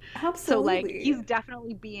decision. Absolutely. So, like, he's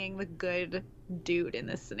definitely being the good dude in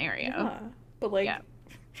this scenario. Yeah. But, like,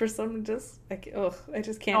 for some just, like, I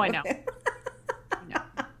just can't. Oh, I know.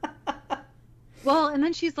 Well, and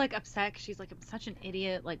then she's, like, upset. She's like, I'm such an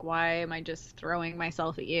idiot. Like, why am I just throwing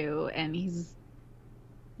myself at you? And he's,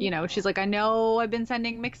 she's like, I know I've been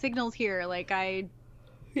sending mixed signals here. Like, I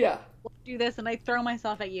do this and I throw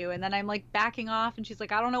myself at you. And then I'm, like, backing off. And she's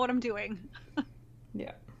like, I don't know what I'm doing.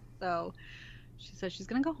 Yeah. So she says she's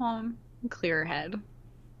going to go home and clear her head.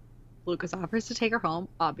 Lucas offers to take her home,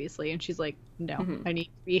 obviously. And she's like, no, I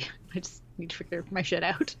just need to figure my shit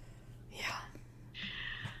out. Yeah.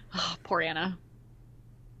 Oh, poor Anna.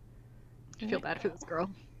 I feel bad for this girl.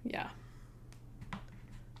 Yeah.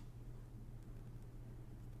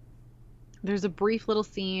 There's a brief little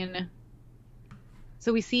scene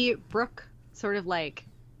So we see Brooke sort of like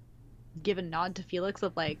give a nod to Felix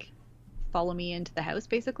of like, follow me into the house,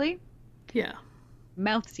 basically. Yeah.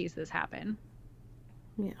 Mouth sees this happen.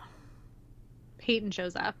 Yeah. Peyton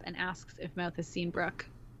shows up and asks if Mouth has seen Brooke.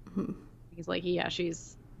 Mm-hmm. He's like, yeah,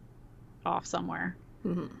 she's off somewhere.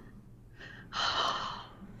 Mm-hmm.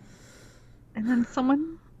 And then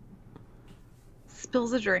someone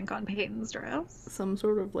spills a drink on Peyton's dress. Some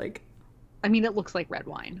sort of like... I mean, it looks like red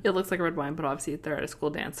wine. It looks like red wine, but obviously they're at a school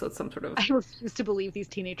dance, so it's some sort of... I refuse to believe these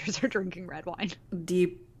teenagers are drinking red wine.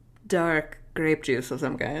 Deep, dark grape juice of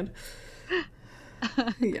some kind.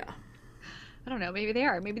 Yeah. I don't know. Maybe they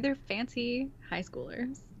are. Maybe they're fancy high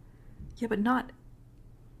schoolers. Yeah, but not...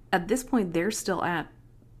 At this point, they're still at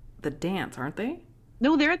the dance, aren't they?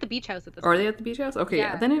 No, they're at the beach house at this Are point. they at the beach house? Okay,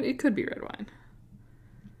 yeah. Then it could be red wine.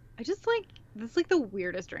 I just like... This is like the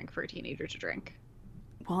weirdest drink for a teenager to drink.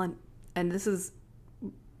 Well, and this is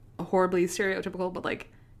horribly stereotypical, but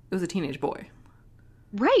like, it was a teenage boy.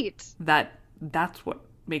 Right. That's what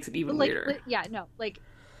makes it even weirder. Yeah, no. Like,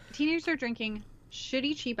 teenagers are drinking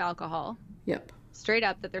shitty, cheap alcohol. Yep. Straight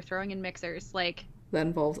up that they're throwing in mixers. Like... That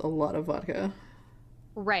involves a lot of vodka.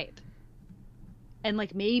 Right. And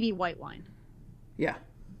like maybe white wine. Yeah.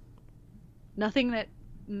 Nothing that...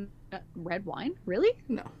 red wine? Really?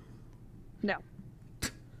 No. No.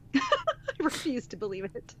 I refuse to believe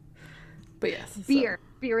it. But yes. Beer. So.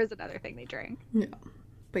 Beer is another thing they drink. Yeah.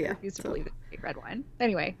 But yeah. I refuse to believe they drink red wine.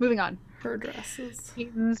 Anyway, moving on. Her dress is...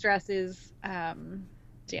 Peyton's dress is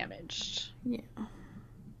damaged. Yeah.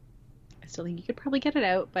 I still think you could probably get it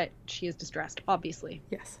out, but she is distressed, obviously.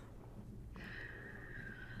 Yes.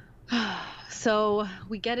 So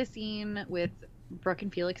we get a scene with Brooke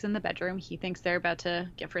and Felix in the bedroom. He thinks they're about to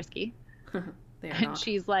get frisky. They are and not.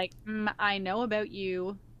 She's like, I know about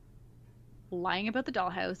you lying about the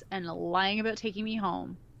dollhouse and lying about taking me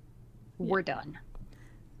home. Yeah. We're done.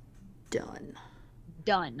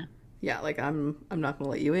 Done. Yeah, like I'm not gonna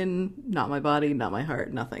let you in. Not my body, not my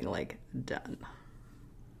heart, nothing. Like, done.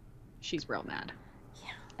 She's real mad.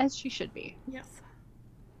 Yeah. As she should be. Yes.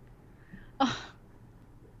 Oh.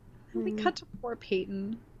 We cut to poor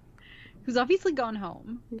Peyton, who's obviously gone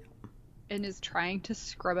home and is trying to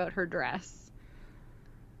scrub out her dress.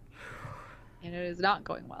 And it is not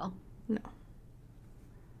going well. No.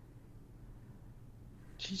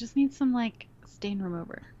 She just needs some, like, stain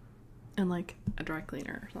remover. And, like, a dry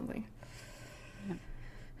cleaner or something. Yeah.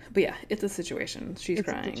 But yeah, it's a situation. She's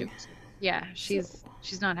crying. Yeah, she's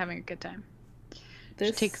not having a good time.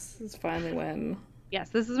 This is finally when... Yes,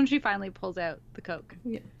 this is when she finally pulls out the Coke.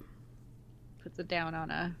 Yeah. Puts it down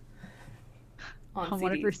on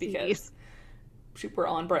one of her CDs. We're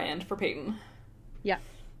on brand for Peyton. Yeah.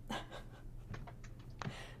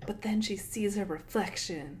 But then she sees her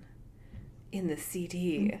reflection in the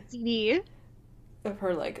CD. Of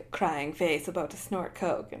her, like, crying face about to snort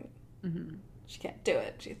Coke, and she can't do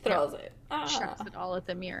it. She throws it. Chucks it all at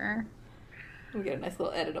the mirror. We get a nice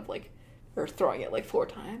little edit of, like, her throwing it, like, 4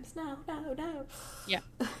 times. No. Yeah.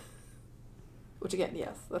 Which, again,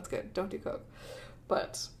 yes, that's good. Don't do Coke.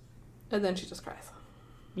 But, and then she just cries.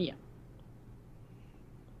 Yeah.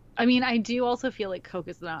 I mean, I do also feel like Coke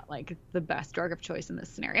is not, like, the best drug of choice in this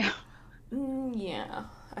scenario. Yeah.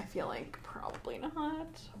 I feel like probably not,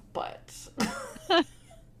 but...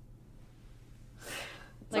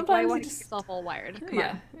 Like, why want yourself all wired? Come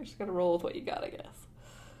on. You just gotta roll with what you got, I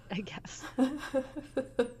guess.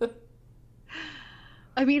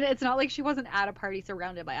 I mean, it's not like she wasn't at a party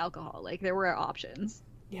surrounded by alcohol. Like, there were options.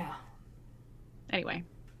 Yeah. Anyway.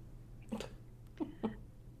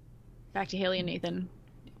 Back to Haley and Nathan.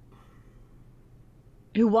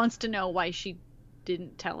 Who wants to know why she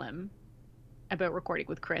didn't tell him about recording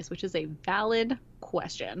with Chris, which is a valid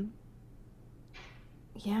question.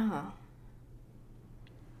 Yeah.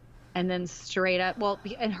 And then straight up, well,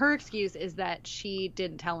 and her excuse is that she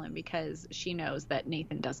didn't tell him because she knows that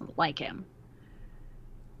Nathan doesn't like him.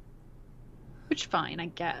 Which, fine, I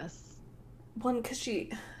guess. One, because the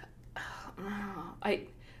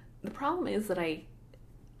problem is that I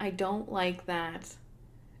don't like that.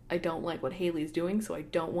 I don't like what Haley's doing, so I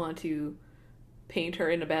don't want to paint her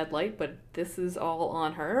in a bad light, but this is all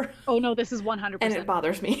on her. Oh, no, this is 100%. And it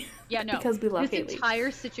bothers me. Yeah, no. Because we love Haley. This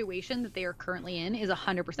entire situation that they are currently in is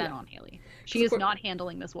 100% on Haley. She is not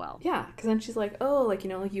handling this well. Yeah, because then she's like, oh, like, you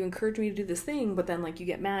know, like, you encourage me to do this thing, but then, like, you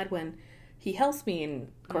get mad when he helps me,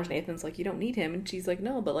 and of course Nathan's like, you don't need him, and she's like,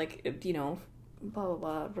 no, but, like, you know, blah, blah,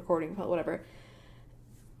 blah, recording, whatever.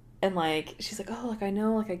 And, like, she's like, oh, like, I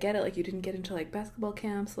know, like, I get it, like, you didn't get into, like, basketball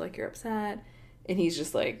camp, so, like, you're upset. And he's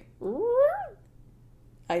just like,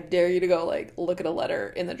 I dare you to go, like, look at a letter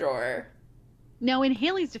in the drawer. Now, in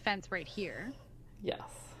Haley's defense right here, Yes.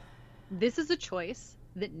 This is a choice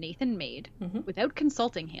that Nathan made without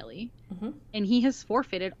consulting Haley, Mm-hmm. and he has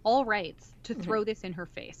forfeited all rights to throw this in her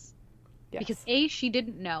face. Yes. Because A, she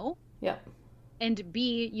didn't know. Yep. And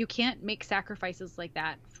B, you can't make sacrifices like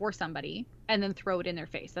that for somebody and then throw it in their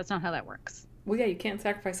face. That's not how that works. Well, yeah, you can't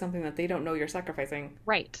sacrifice something that they don't know you're sacrificing.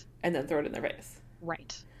 Right. And then throw it in their face.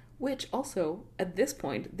 Right. Which also, at this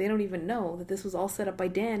point, they don't even know that this was all set up by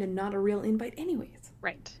Dan and not a real invite anyways.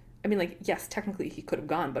 Right. I mean, like, yes, technically he could have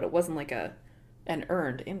gone, but it wasn't like an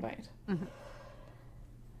earned invite. Mm-hmm.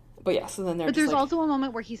 But yeah, so then But there's also a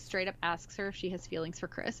moment where he straight up asks her if she has feelings for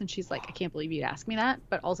Chris, and she's like, I can't believe you'd ask me that,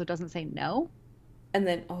 but also doesn't say no. And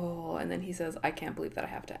then he says, I can't believe that I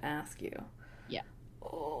have to ask you. Yeah.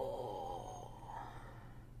 Oh.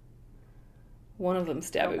 One of them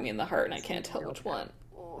stabbing me in the heart, and I can't tell which one.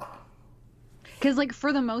 Because, like,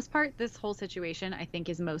 for the most part, this whole situation, I think,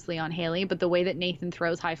 is mostly on Haley, but the way that Nathan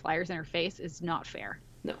throws high flyers in her face is not fair.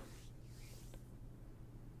 No.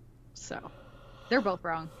 So, they're both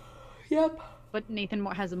wrong. Yep. But Nathan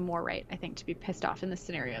has more right, I think, to be pissed off in this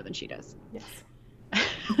scenario than she does. Yes.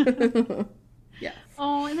 Yes.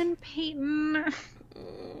 Oh, and then Peyton.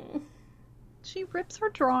 She rips her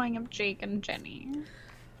drawing of Jake and Jenny.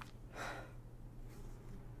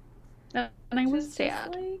 And I was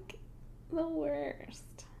sad. Like the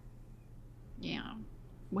worst. Yeah.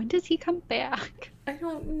 When does he come back? I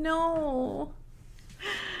don't know.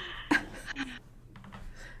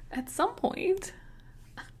 At some point.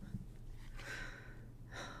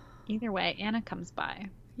 Either way, Anna comes by.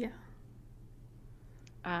 Yeah.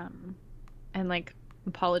 And like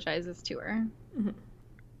apologizes to her mm-hmm.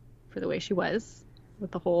 for the way she was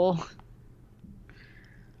with the whole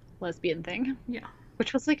lesbian thing. Yeah.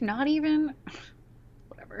 Which was like not even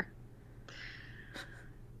whatever.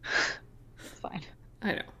 It's fine.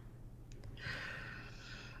 I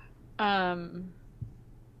know.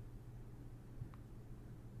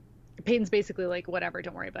 Peyton's basically like, whatever,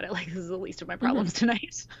 don't worry about it. Like, this is the least of my problems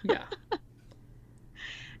tonight. Yeah.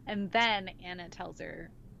 And then Anna tells her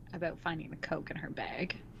about finding the Coke in her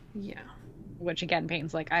bag. Yeah. Which, again,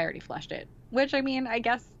 Peyton's like, I already flushed it. Which, I mean, I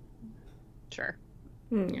guess, sure.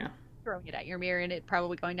 Yeah. Throwing it at your mirror and it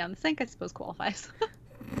probably going down the sink, I suppose, qualifies.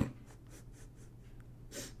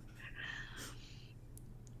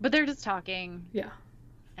 But they're just talking. Yeah.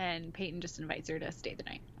 And Peyton just invites her to stay the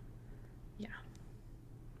night. Yeah.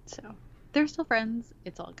 So, they're still friends.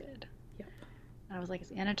 It's all good. Yep. And I was like,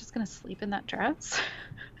 is Anna just going to sleep in that dress?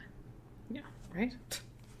 Yeah, right?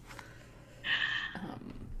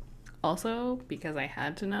 Also, because I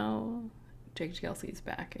had to know, Jake Kelsey's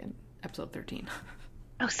back in episode 13.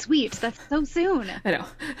 Oh, sweet. That's so soon. I know.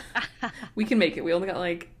 We can make it. We only got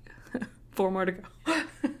like 4 more to go.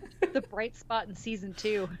 The bright spot in season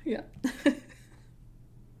 2. Yeah.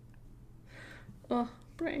 Oh,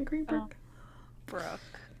 Brian Greenberg. Oh, Brooke.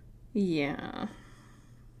 Yeah.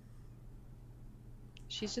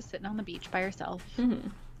 She's just sitting on the beach by herself. Mm-hmm.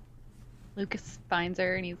 Lucas finds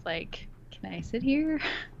her and he's like, can I sit here?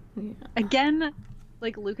 Yeah. Again,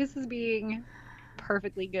 like, Lucas is being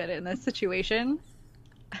perfectly good in this situation.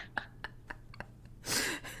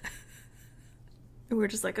 We're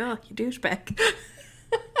just like, oh, you douchebag.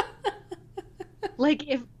 Like,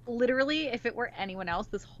 if it were anyone else,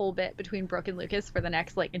 this whole bit between Brooke and Lucas for the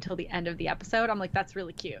next, like, until the end of the episode, I'm like, that's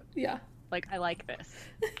really cute. Yeah. Like, I like this.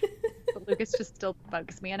 But Lucas just still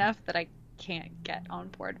bugs me enough that I can't get on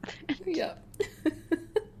board with it. Yeah.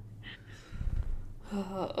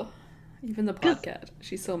 Oh, even the podcast.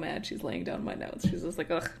 She's so mad. She's laying down my notes. She's just like,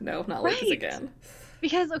 ugh, no, not like this again.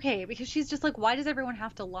 Because she's just like, why does everyone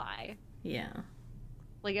have to lie? Yeah.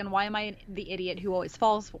 Like, and why am I the idiot who always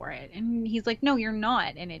falls for it? And he's like, no, you're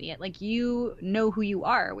not an idiot. Like, you know who you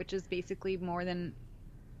are, which is basically more than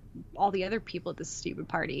all the other people at this stupid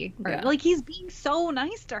party. Yeah. Like, he's being so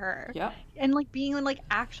nice to her. Yeah. And, like, being, like,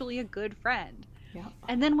 actually a good friend. Yeah.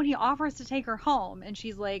 And then when he offers to take her home and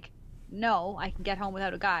she's like, no, I can get home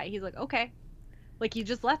without a guy, he's like, okay. Like, he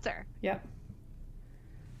just lets her. Yeah.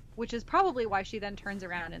 Which is probably why she then turns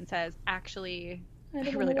around and says, actually, I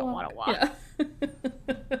really don't want to walk.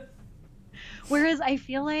 Yeah. Whereas I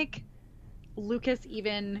feel like Lucas,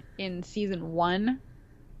 even in season 1,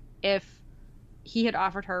 if he had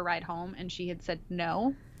offered her a ride home and she had said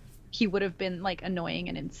no, he would have been, like, annoying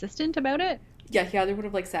and insistent about it. Yeah, he either would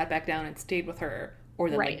have, like, sat back down and stayed with her or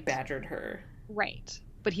then, Right. like, badgered her. Right.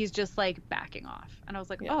 But he's just, like, backing off. And I was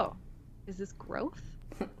like, Yeah. oh, is this growth?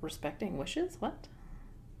 Respecting wishes? What?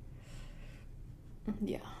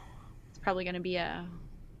 Yeah. It's probably going to be a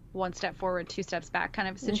 1 step forward, 2 steps back kind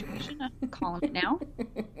of a situation. I'm calling it now.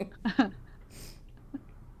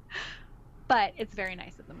 But it's very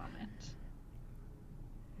nice at the moment.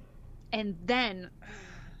 And then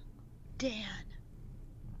Dan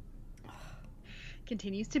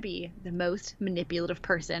continues to be the most manipulative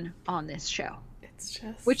person on this show. It's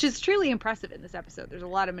just... Which is truly impressive in this episode. There's a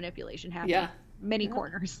lot of manipulation happening. Yeah. Many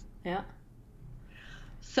corners. Yeah.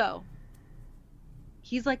 So,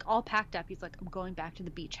 he's like all packed up. He's like, I'm going back to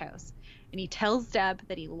the beach house. And he tells Deb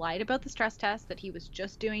that he lied about the stress test, that he was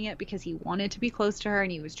just doing it because he wanted to be close to her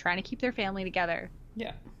and he was trying to keep their family together.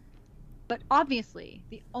 Yeah. But obviously,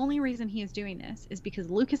 the only reason he is doing this is because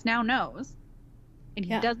Lucas now knows, and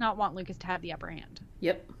he does not want Lucas to have the upper hand.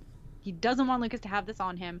 Yep. He doesn't want Lucas to have this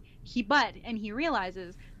on him. He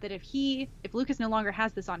realizes that if Lucas no longer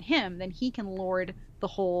has this on him, then he can lord the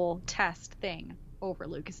whole test thing over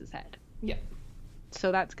Lucas's head. Yep.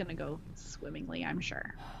 So that's going to go swimmingly, I'm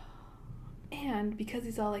sure. And because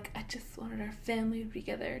he's all like, I just wanted our family to be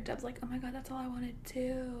together, Deb's like, oh my god, that's all I wanted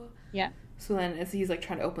too. Yeah. So then as he's like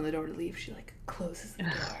trying to open the door to leave, she like closes the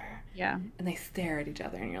door. Yeah. And they stare at each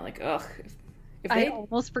other and you're like, ugh. If I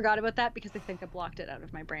almost forgot about that because I think I blocked it out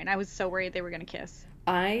of my brain. I was so worried they were going to kiss.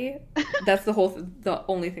 That's the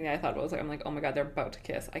only thing that I thought about was like, I'm like, oh my god, they're about to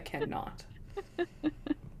kiss. I cannot.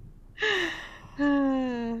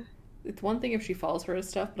 It's one thing if she falls for his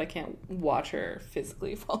stuff, but I can't watch her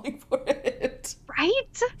physically falling for it.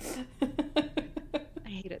 Right? I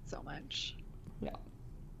hate it so much. Yeah.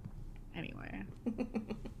 Anyway.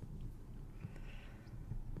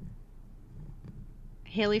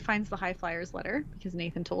 Haley finds the High Flyers letter because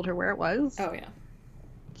Nathan told her where it was. Oh, yeah.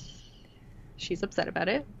 She's upset about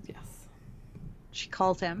it. Yes. She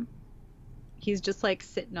calls him. He's just like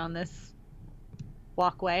sitting on this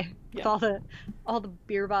walkway with all the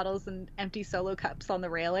beer bottles and empty Solo cups on the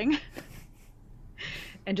railing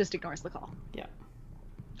and just ignores the call. Yeah.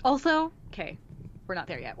 Also, okay, we're not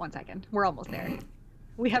there yet. 1 second. We're almost there.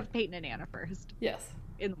 We have Peyton and Anna first. Yes.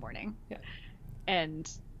 In the morning. Yeah. And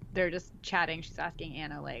they're just chatting. She's asking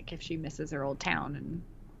Anna like if she misses her old town, and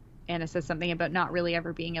Anna says something about not really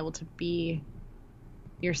ever being able to be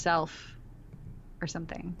yourself or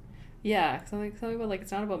something. Yeah, something about like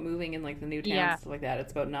it's not about moving in like the new town and stuff like that.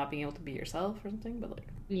 It's about not being able to be yourself or something. But like,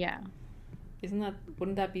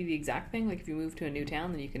 wouldn't that be the exact thing? Like if you move to a new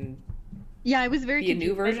town, then you can. Yeah, I was very be a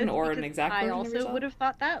new version or an exact version. I also would have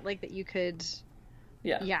thought that that you could.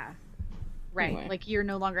 Yeah. Yeah. Right. Anyway. Like you're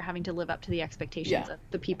no longer having to live up to the expectations of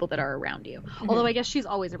the people that are around you. Mm-hmm. Although I guess she's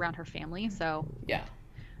always around her family, so. Yeah.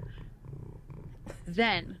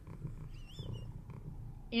 Then,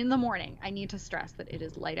 in the morning, I need to stress that it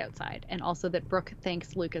is light outside, and also that Brooke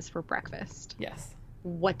thanks Lucas for breakfast. Yes.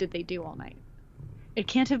 What did they do all night? It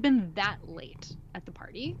can't have been that late at the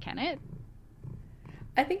party, can it?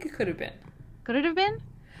 I think it could have been. Could it have been?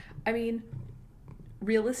 I mean,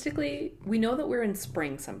 realistically, we know that we're in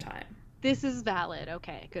spring sometime. This is valid.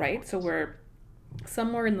 Okay, good. Right? So we're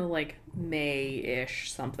somewhere in the like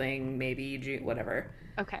May-ish something, maybe June, whatever.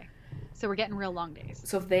 Okay. So we're getting real long days.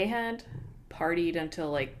 So if they had partied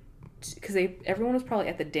until like, because everyone was probably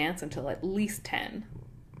at the dance until at least 10.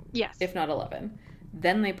 Yes. If not 11.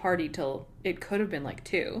 Then they partied till it could have been like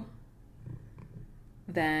 2.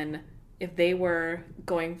 Then if they were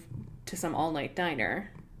going to some all-night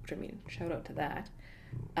diner, which I mean, shout out to that,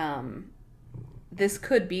 this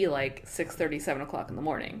could be like 6:30, 7 o'clock in the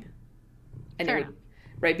morning. And Fair it would,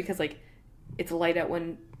 right? Because like it's light out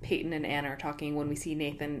when Peyton and Anna are talking. When we see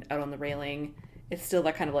Nathan out on the railing, it's still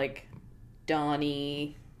that kind of like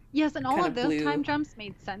dawny. Yes, and all of those blue time jumps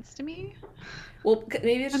made sense to me. Well,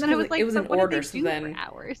 maybe it's just because it was in order.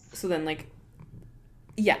 So then like,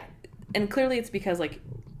 yeah, and clearly it's because like,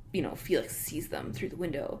 you know, Felix sees them through the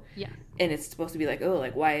window. Yeah. And it's supposed to be like, oh,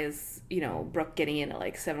 like why is, you know, Brooke getting in at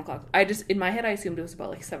like 7 o'clock? In my head I assumed it was about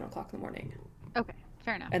like 7 o'clock in the morning. Okay,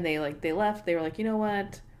 fair enough. And they left. They were like, you know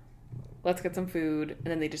what? Let's get some food. And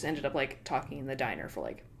then they just ended up like talking in the diner for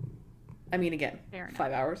like, I mean, again,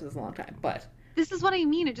 5 hours is a long time, but. This is what I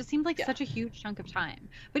mean. It just seemed like such a huge chunk of time.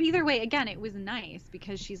 But either way, again, it was nice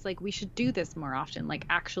because she's like, we should do this more often, like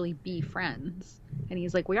actually be friends. And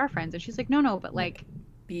he's like, we are friends. And she's like, no, but like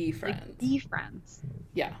be friends. Like, be friends.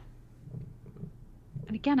 Yeah.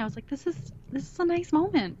 And again, I was like, this is a nice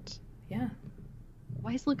moment. Yeah.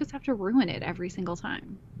 Why does Lucas have to ruin it every single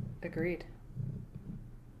time? Agreed.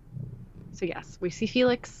 So yes, we see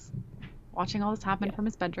Felix watching all this happen from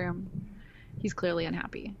his bedroom. He's clearly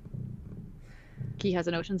unhappy. He has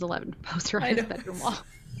an Ocean's 11 poster on his bedroom wall.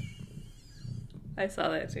 I saw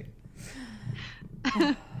that too.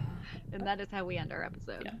 And that is how we end our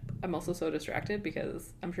episode. Yeah. I'm also so distracted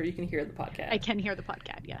because I'm sure you can hear the podcast. I can hear the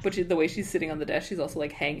podcast, yes. But the way she's sitting on the desk, she's also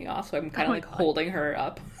like hanging off, so I'm kind of holding her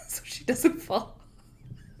up so she doesn't fall.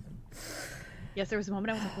 Yes, there was a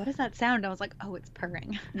moment I was like, what is that sound? I was like, oh, it's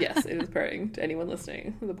purring. Yes, it is purring. To anyone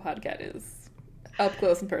listening, the podcast is up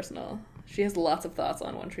close and personal. She has lots of thoughts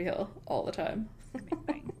on One Tree Hill all the time.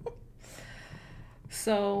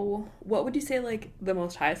 So, what would you say, like, the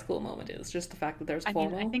most high school moment is? Just the fact that there's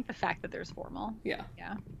formal? I think the fact that there's formal. Yeah.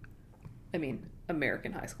 Yeah. I mean,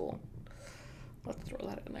 American high school. Let's throw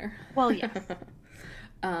that in there. Well, yes.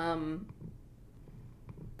 Who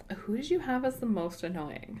did you have as the most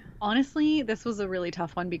annoying? Honestly, this was a really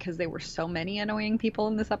tough one because there were so many annoying people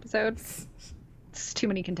in this episode. It's too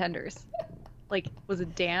many contenders. Like, was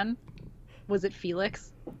it Dan? Was it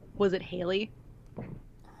Felix? Was it Haley?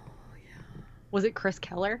 Was it Chris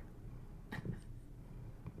Keller?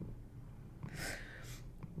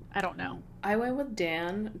 I don't know. I went with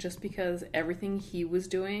Dan just because everything he was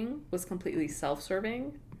doing was completely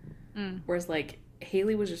self-serving. Whereas, like,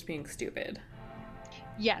 Haley was just being stupid.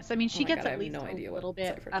 Yes, I mean, she gets at least a little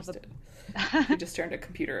bit of a... She just turned a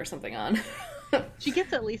computer or something on. She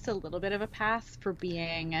gets at least a little bit of a pass for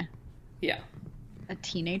being... a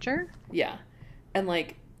teenager. Yeah. And,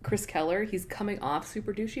 like, Chris Keller, he's coming off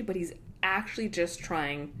super douchey, but he's actually just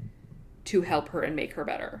trying to help her and make her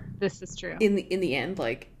better. This is true. In the end,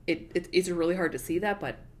 like, it's really hard to see that,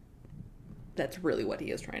 but that's really what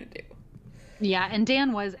he is trying to do. Yeah, and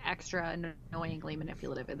Dan was extra annoyingly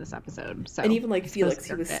manipulative in this episode. So, and even like Felix,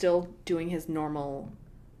 he was still doing his normal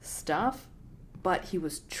stuff, but he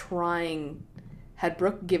was trying. Had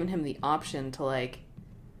Brooke given him the option to, like,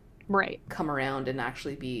 come around and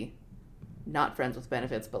actually be not friends with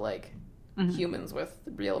benefits, but like humans with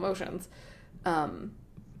real emotions.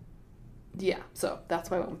 Yeah, so that's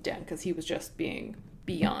why I went with Dan, because he was just being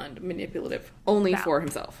beyond manipulative, only for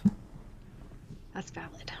himself. That's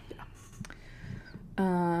valid.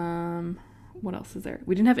 Yeah. What else is there?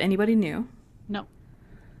 We didn't have anybody new. No.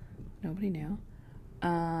 Nobody new.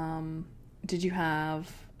 Did you have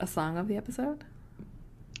a song of the episode?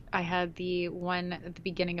 I had the one at the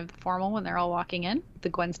beginning of the formal when they're all walking in, the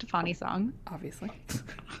Gwen Stefani song. Obviously.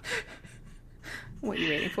 What you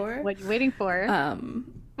waiting for? What you waiting for?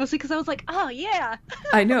 Mostly because I was like, oh yeah.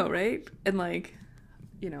 I know, right? And like,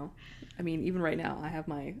 you know, I mean, even right now, I have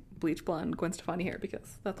my bleach blonde Gwen Stefani hair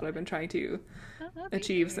because that's what I've been trying to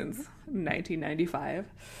achieve since 1995,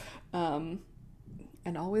 and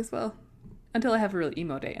always will, until I have a really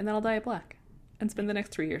emo day, and then I'll dye it black and spend the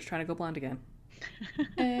next 3 years trying to go blonde again.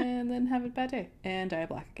 And then have a bad day and dye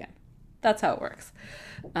black again. That's how it works.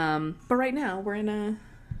 But right now we're in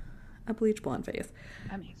a bleach blonde phase.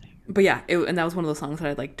 Amazing. But yeah, and that was one of those songs that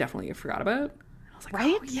I like definitely forgot about. I was like,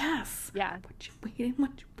 right? Oh yes. Yeah. What you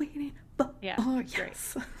waiting for? Yeah. Oh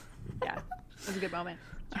yes. Great. Yeah. It was a good moment.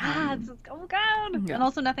 Yeah, it's going down. Yeah. And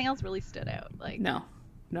also nothing else really stood out. Like No,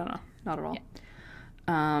 not at all.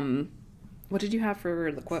 Yeah. What did you have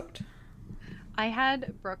for the quote? I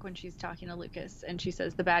had Brooke when she's talking to Lucas, and she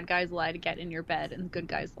says, the bad guys lie to get in your bed, and the good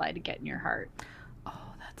guys lie to get in your heart.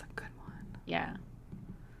 Oh, that's a good one. Yeah.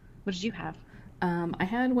 What did you have? I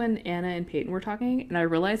had when Anna and Peyton were talking, and I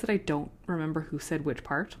realized that I don't remember who said which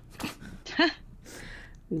part.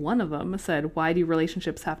 One of them said, why do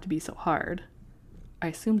relationships have to be so hard? I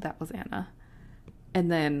assumed that was Anna. And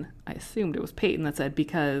then I assumed it was Peyton that said,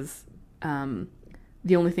 because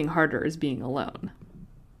the only thing harder is being alone.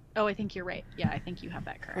 Oh, I think you're right. Yeah, I think you have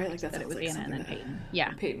that correct. Right, like that it was like Anna and then Peyton.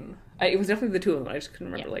 Yeah. Peyton. It was definitely the two of them. I just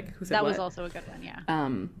couldn't remember like who said that what. Was also a good one, yeah.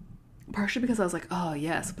 Partially because I was like, oh,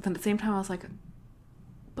 yes. But then at the same time, I was like,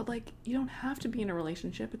 but like, you don't have to be in a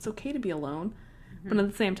relationship. It's okay to be alone. Mm-hmm. But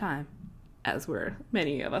at the same time, as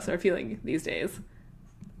many of us are feeling these days,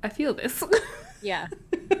 I feel this. Yeah.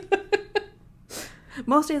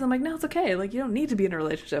 Most days I'm like, no, it's okay. Like, you don't need to be in a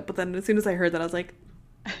relationship. But then as soon as I heard that, I was like,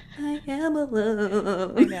 I am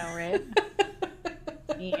alone. I know, right?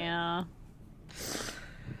 Yeah.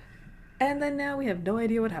 And then now we have no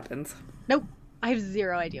idea what happens. Nope. I have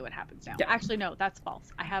zero idea what happens now. Yeah. Actually, no, that's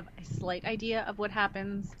false. I have a slight idea of what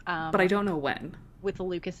happens. But I don't know when. With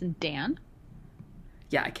Lucas and Dan.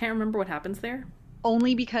 Yeah, I can't remember what happens there.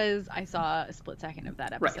 Only because I saw a split second of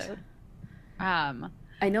that episode. Right.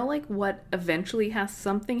 I know, like, what eventually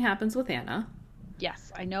something happens with Anna.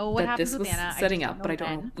 Yes, I know what happens with Anna. Setting up, but I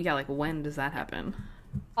don't know. Yeah, like, when does that happen?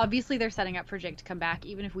 Obviously, they're setting up for Jake to come back.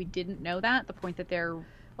 Even if we didn't know that, the point that they're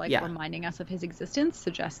reminding us of his existence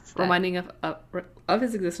suggests that... Reminding of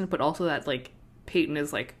his existence, but also that, like, Peyton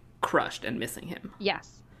is, like, crushed and missing him.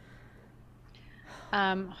 Yes.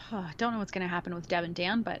 Don't know what's going to happen with Deb and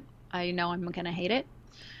Dan, but I know I'm going to hate it.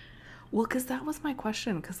 Well, because that was my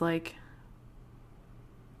question, because, like,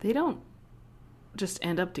 they don't just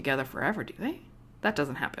end up together forever, do they? That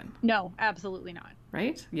doesn't happen. No, absolutely not.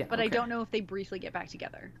 Right? Yeah. But okay. I don't know if they briefly get back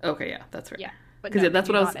together. Okay, yeah, that's right. Yeah. Because that's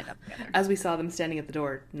what I was... As we saw them standing at the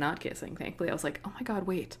door, not kissing, thankfully, I was like, oh my god,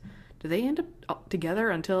 wait. Do they end up together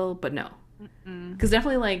until... But no. Because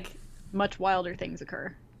definitely, like... Much wilder things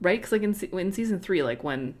occur. Right? Because, like, in season 3, like,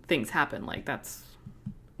 when things happen, like, that's...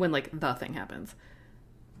 When, like, the thing happens.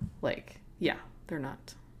 Like, yeah, they're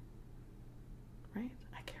not... Right?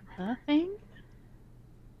 I can't remember. The thing?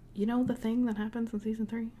 You know the thing that happens in season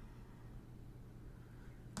 3?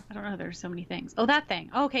 I don't know. There's so many things. Oh, that thing.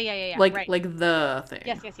 Oh, okay, yeah. Like, right. Like the thing.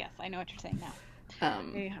 Yes. I know what you're saying now.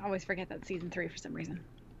 I always forget that season 3 for some reason.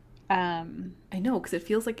 I know, because it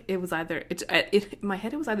feels like it was either... in my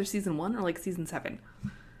head, it was either season 1 or, like, season 7.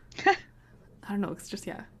 I don't know. It's just,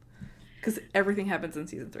 yeah. Because everything happens in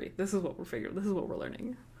season 3. This is what we're figuring. This is what we're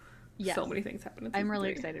learning. Yes. So many things happen in season 3. I'm really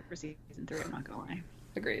excited for season 3. I'm not going to lie.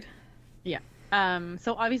 Agreed. Yeah.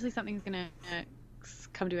 So obviously something's going to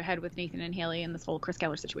come to a head with Nathan and Haley and this whole Chris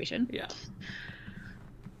Keller situation. Yeah.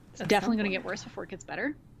 It's definitely going to get worse before it gets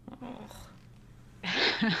better. Oh.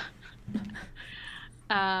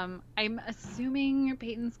 I'm assuming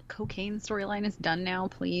Peyton's cocaine storyline is done now.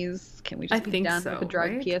 Please, can we just be done with the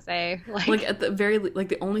drug right? PSA? Like at the very like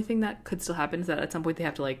the only thing that could still happen is that at some point they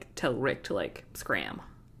have to like tell Rick to like scram.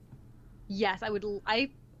 Yes, I would. I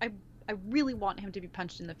really want him to be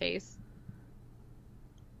punched in the face.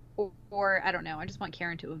 Or I don't know. I just want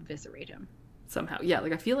Karen to eviscerate him somehow. Yeah,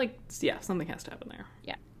 like I feel like something has to happen there.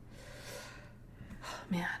 Yeah.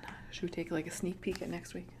 Man, should we take like a sneak peek at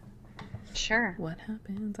next week? Sure. What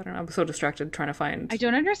happens? I don't know. I'm so distracted trying to find... I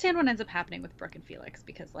don't understand what ends up happening with Brooke and Felix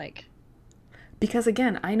because, like... Because,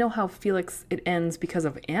 again, I know how Felix, it ends because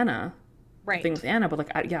of Anna. Right. The thing with Anna, but,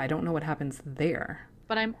 like, I don't know what happens there.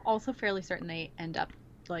 But I'm also fairly certain they end up,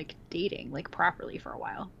 like, dating, like, properly for a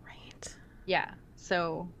while. Right. Yeah.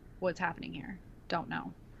 So, what's happening here? Don't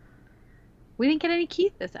know. We didn't get any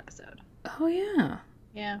Keith this episode. Oh, yeah.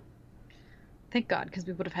 Yeah. Thank God, because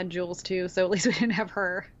we would have had Jules, too, so at least we didn't have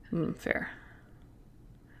her. Fair.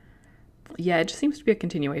 Yeah, it just seems to be a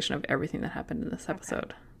continuation of everything that happened in this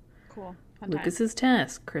episode. Cool. Lucas's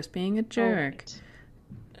test, Chris being a jerk,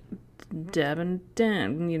 Deb and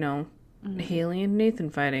Dan, you know, Haley and Nathan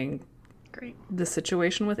fighting. Great. The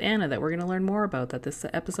situation with Anna that we're going to learn more about that this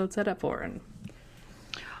episode set up for. And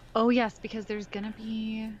oh, yes, because there's going to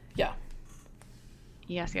be... Yeah.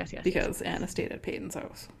 Yes. Because Anna stayed at Peyton's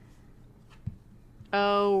house.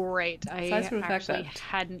 Oh, right. I actually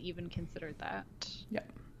hadn't even considered that. Yeah.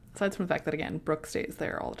 Aside from the fact that, again, Brooke stays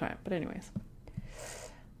there all the time. But anyways.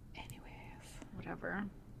 Whatever.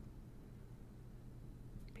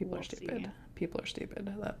 People are stupid. See. People are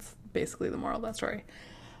stupid. That's basically the moral of that story.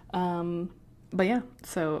 But yeah,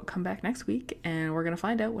 so come back next week and we're going to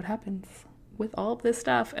find out what happens with all of this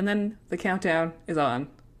stuff. And then the countdown is on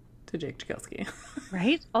to Jake Jagielski.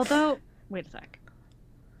 Right? Although, wait a sec.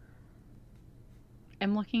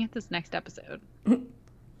 I'm looking at this next episode.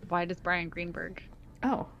 Why does Brian Greenberg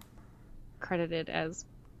credited as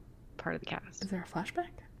part of the cast? Is there a flashback?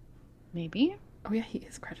 Maybe. Oh yeah, he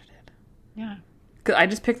is credited. Yeah. Cause I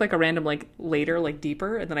just picked like a random like later like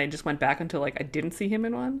deeper, and then I just went back until like I didn't see him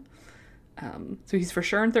in one. So he's for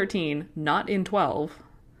sure in 13, not in 12,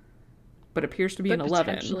 but appears to be in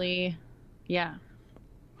 11. Potentially, yeah.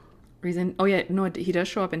 Reason? Oh yeah, no, he does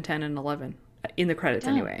show up in 10 and 11 in the credits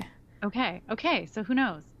anyway. Okay. So who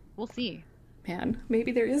knows? We'll see. Man,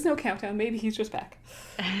 maybe there is no countdown. Maybe he's just back,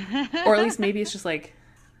 or at least maybe it's just like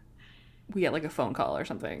we get like a phone call or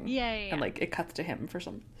something. Yeah. And like it cuts to him for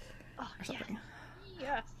something.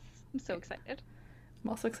 Yes. I'm so excited. I'm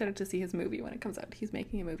also excited to see his movie when it comes out. He's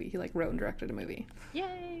making a movie. He like wrote and directed a movie.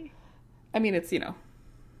 Yay. I mean, it's, you know,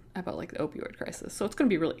 about like the opioid crisis, so it's going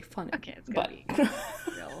to be really fun. Okay, it's going to be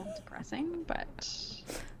real depressing,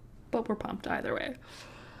 but we're pumped either way.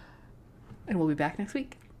 And we'll be back next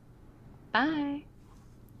week. Bye.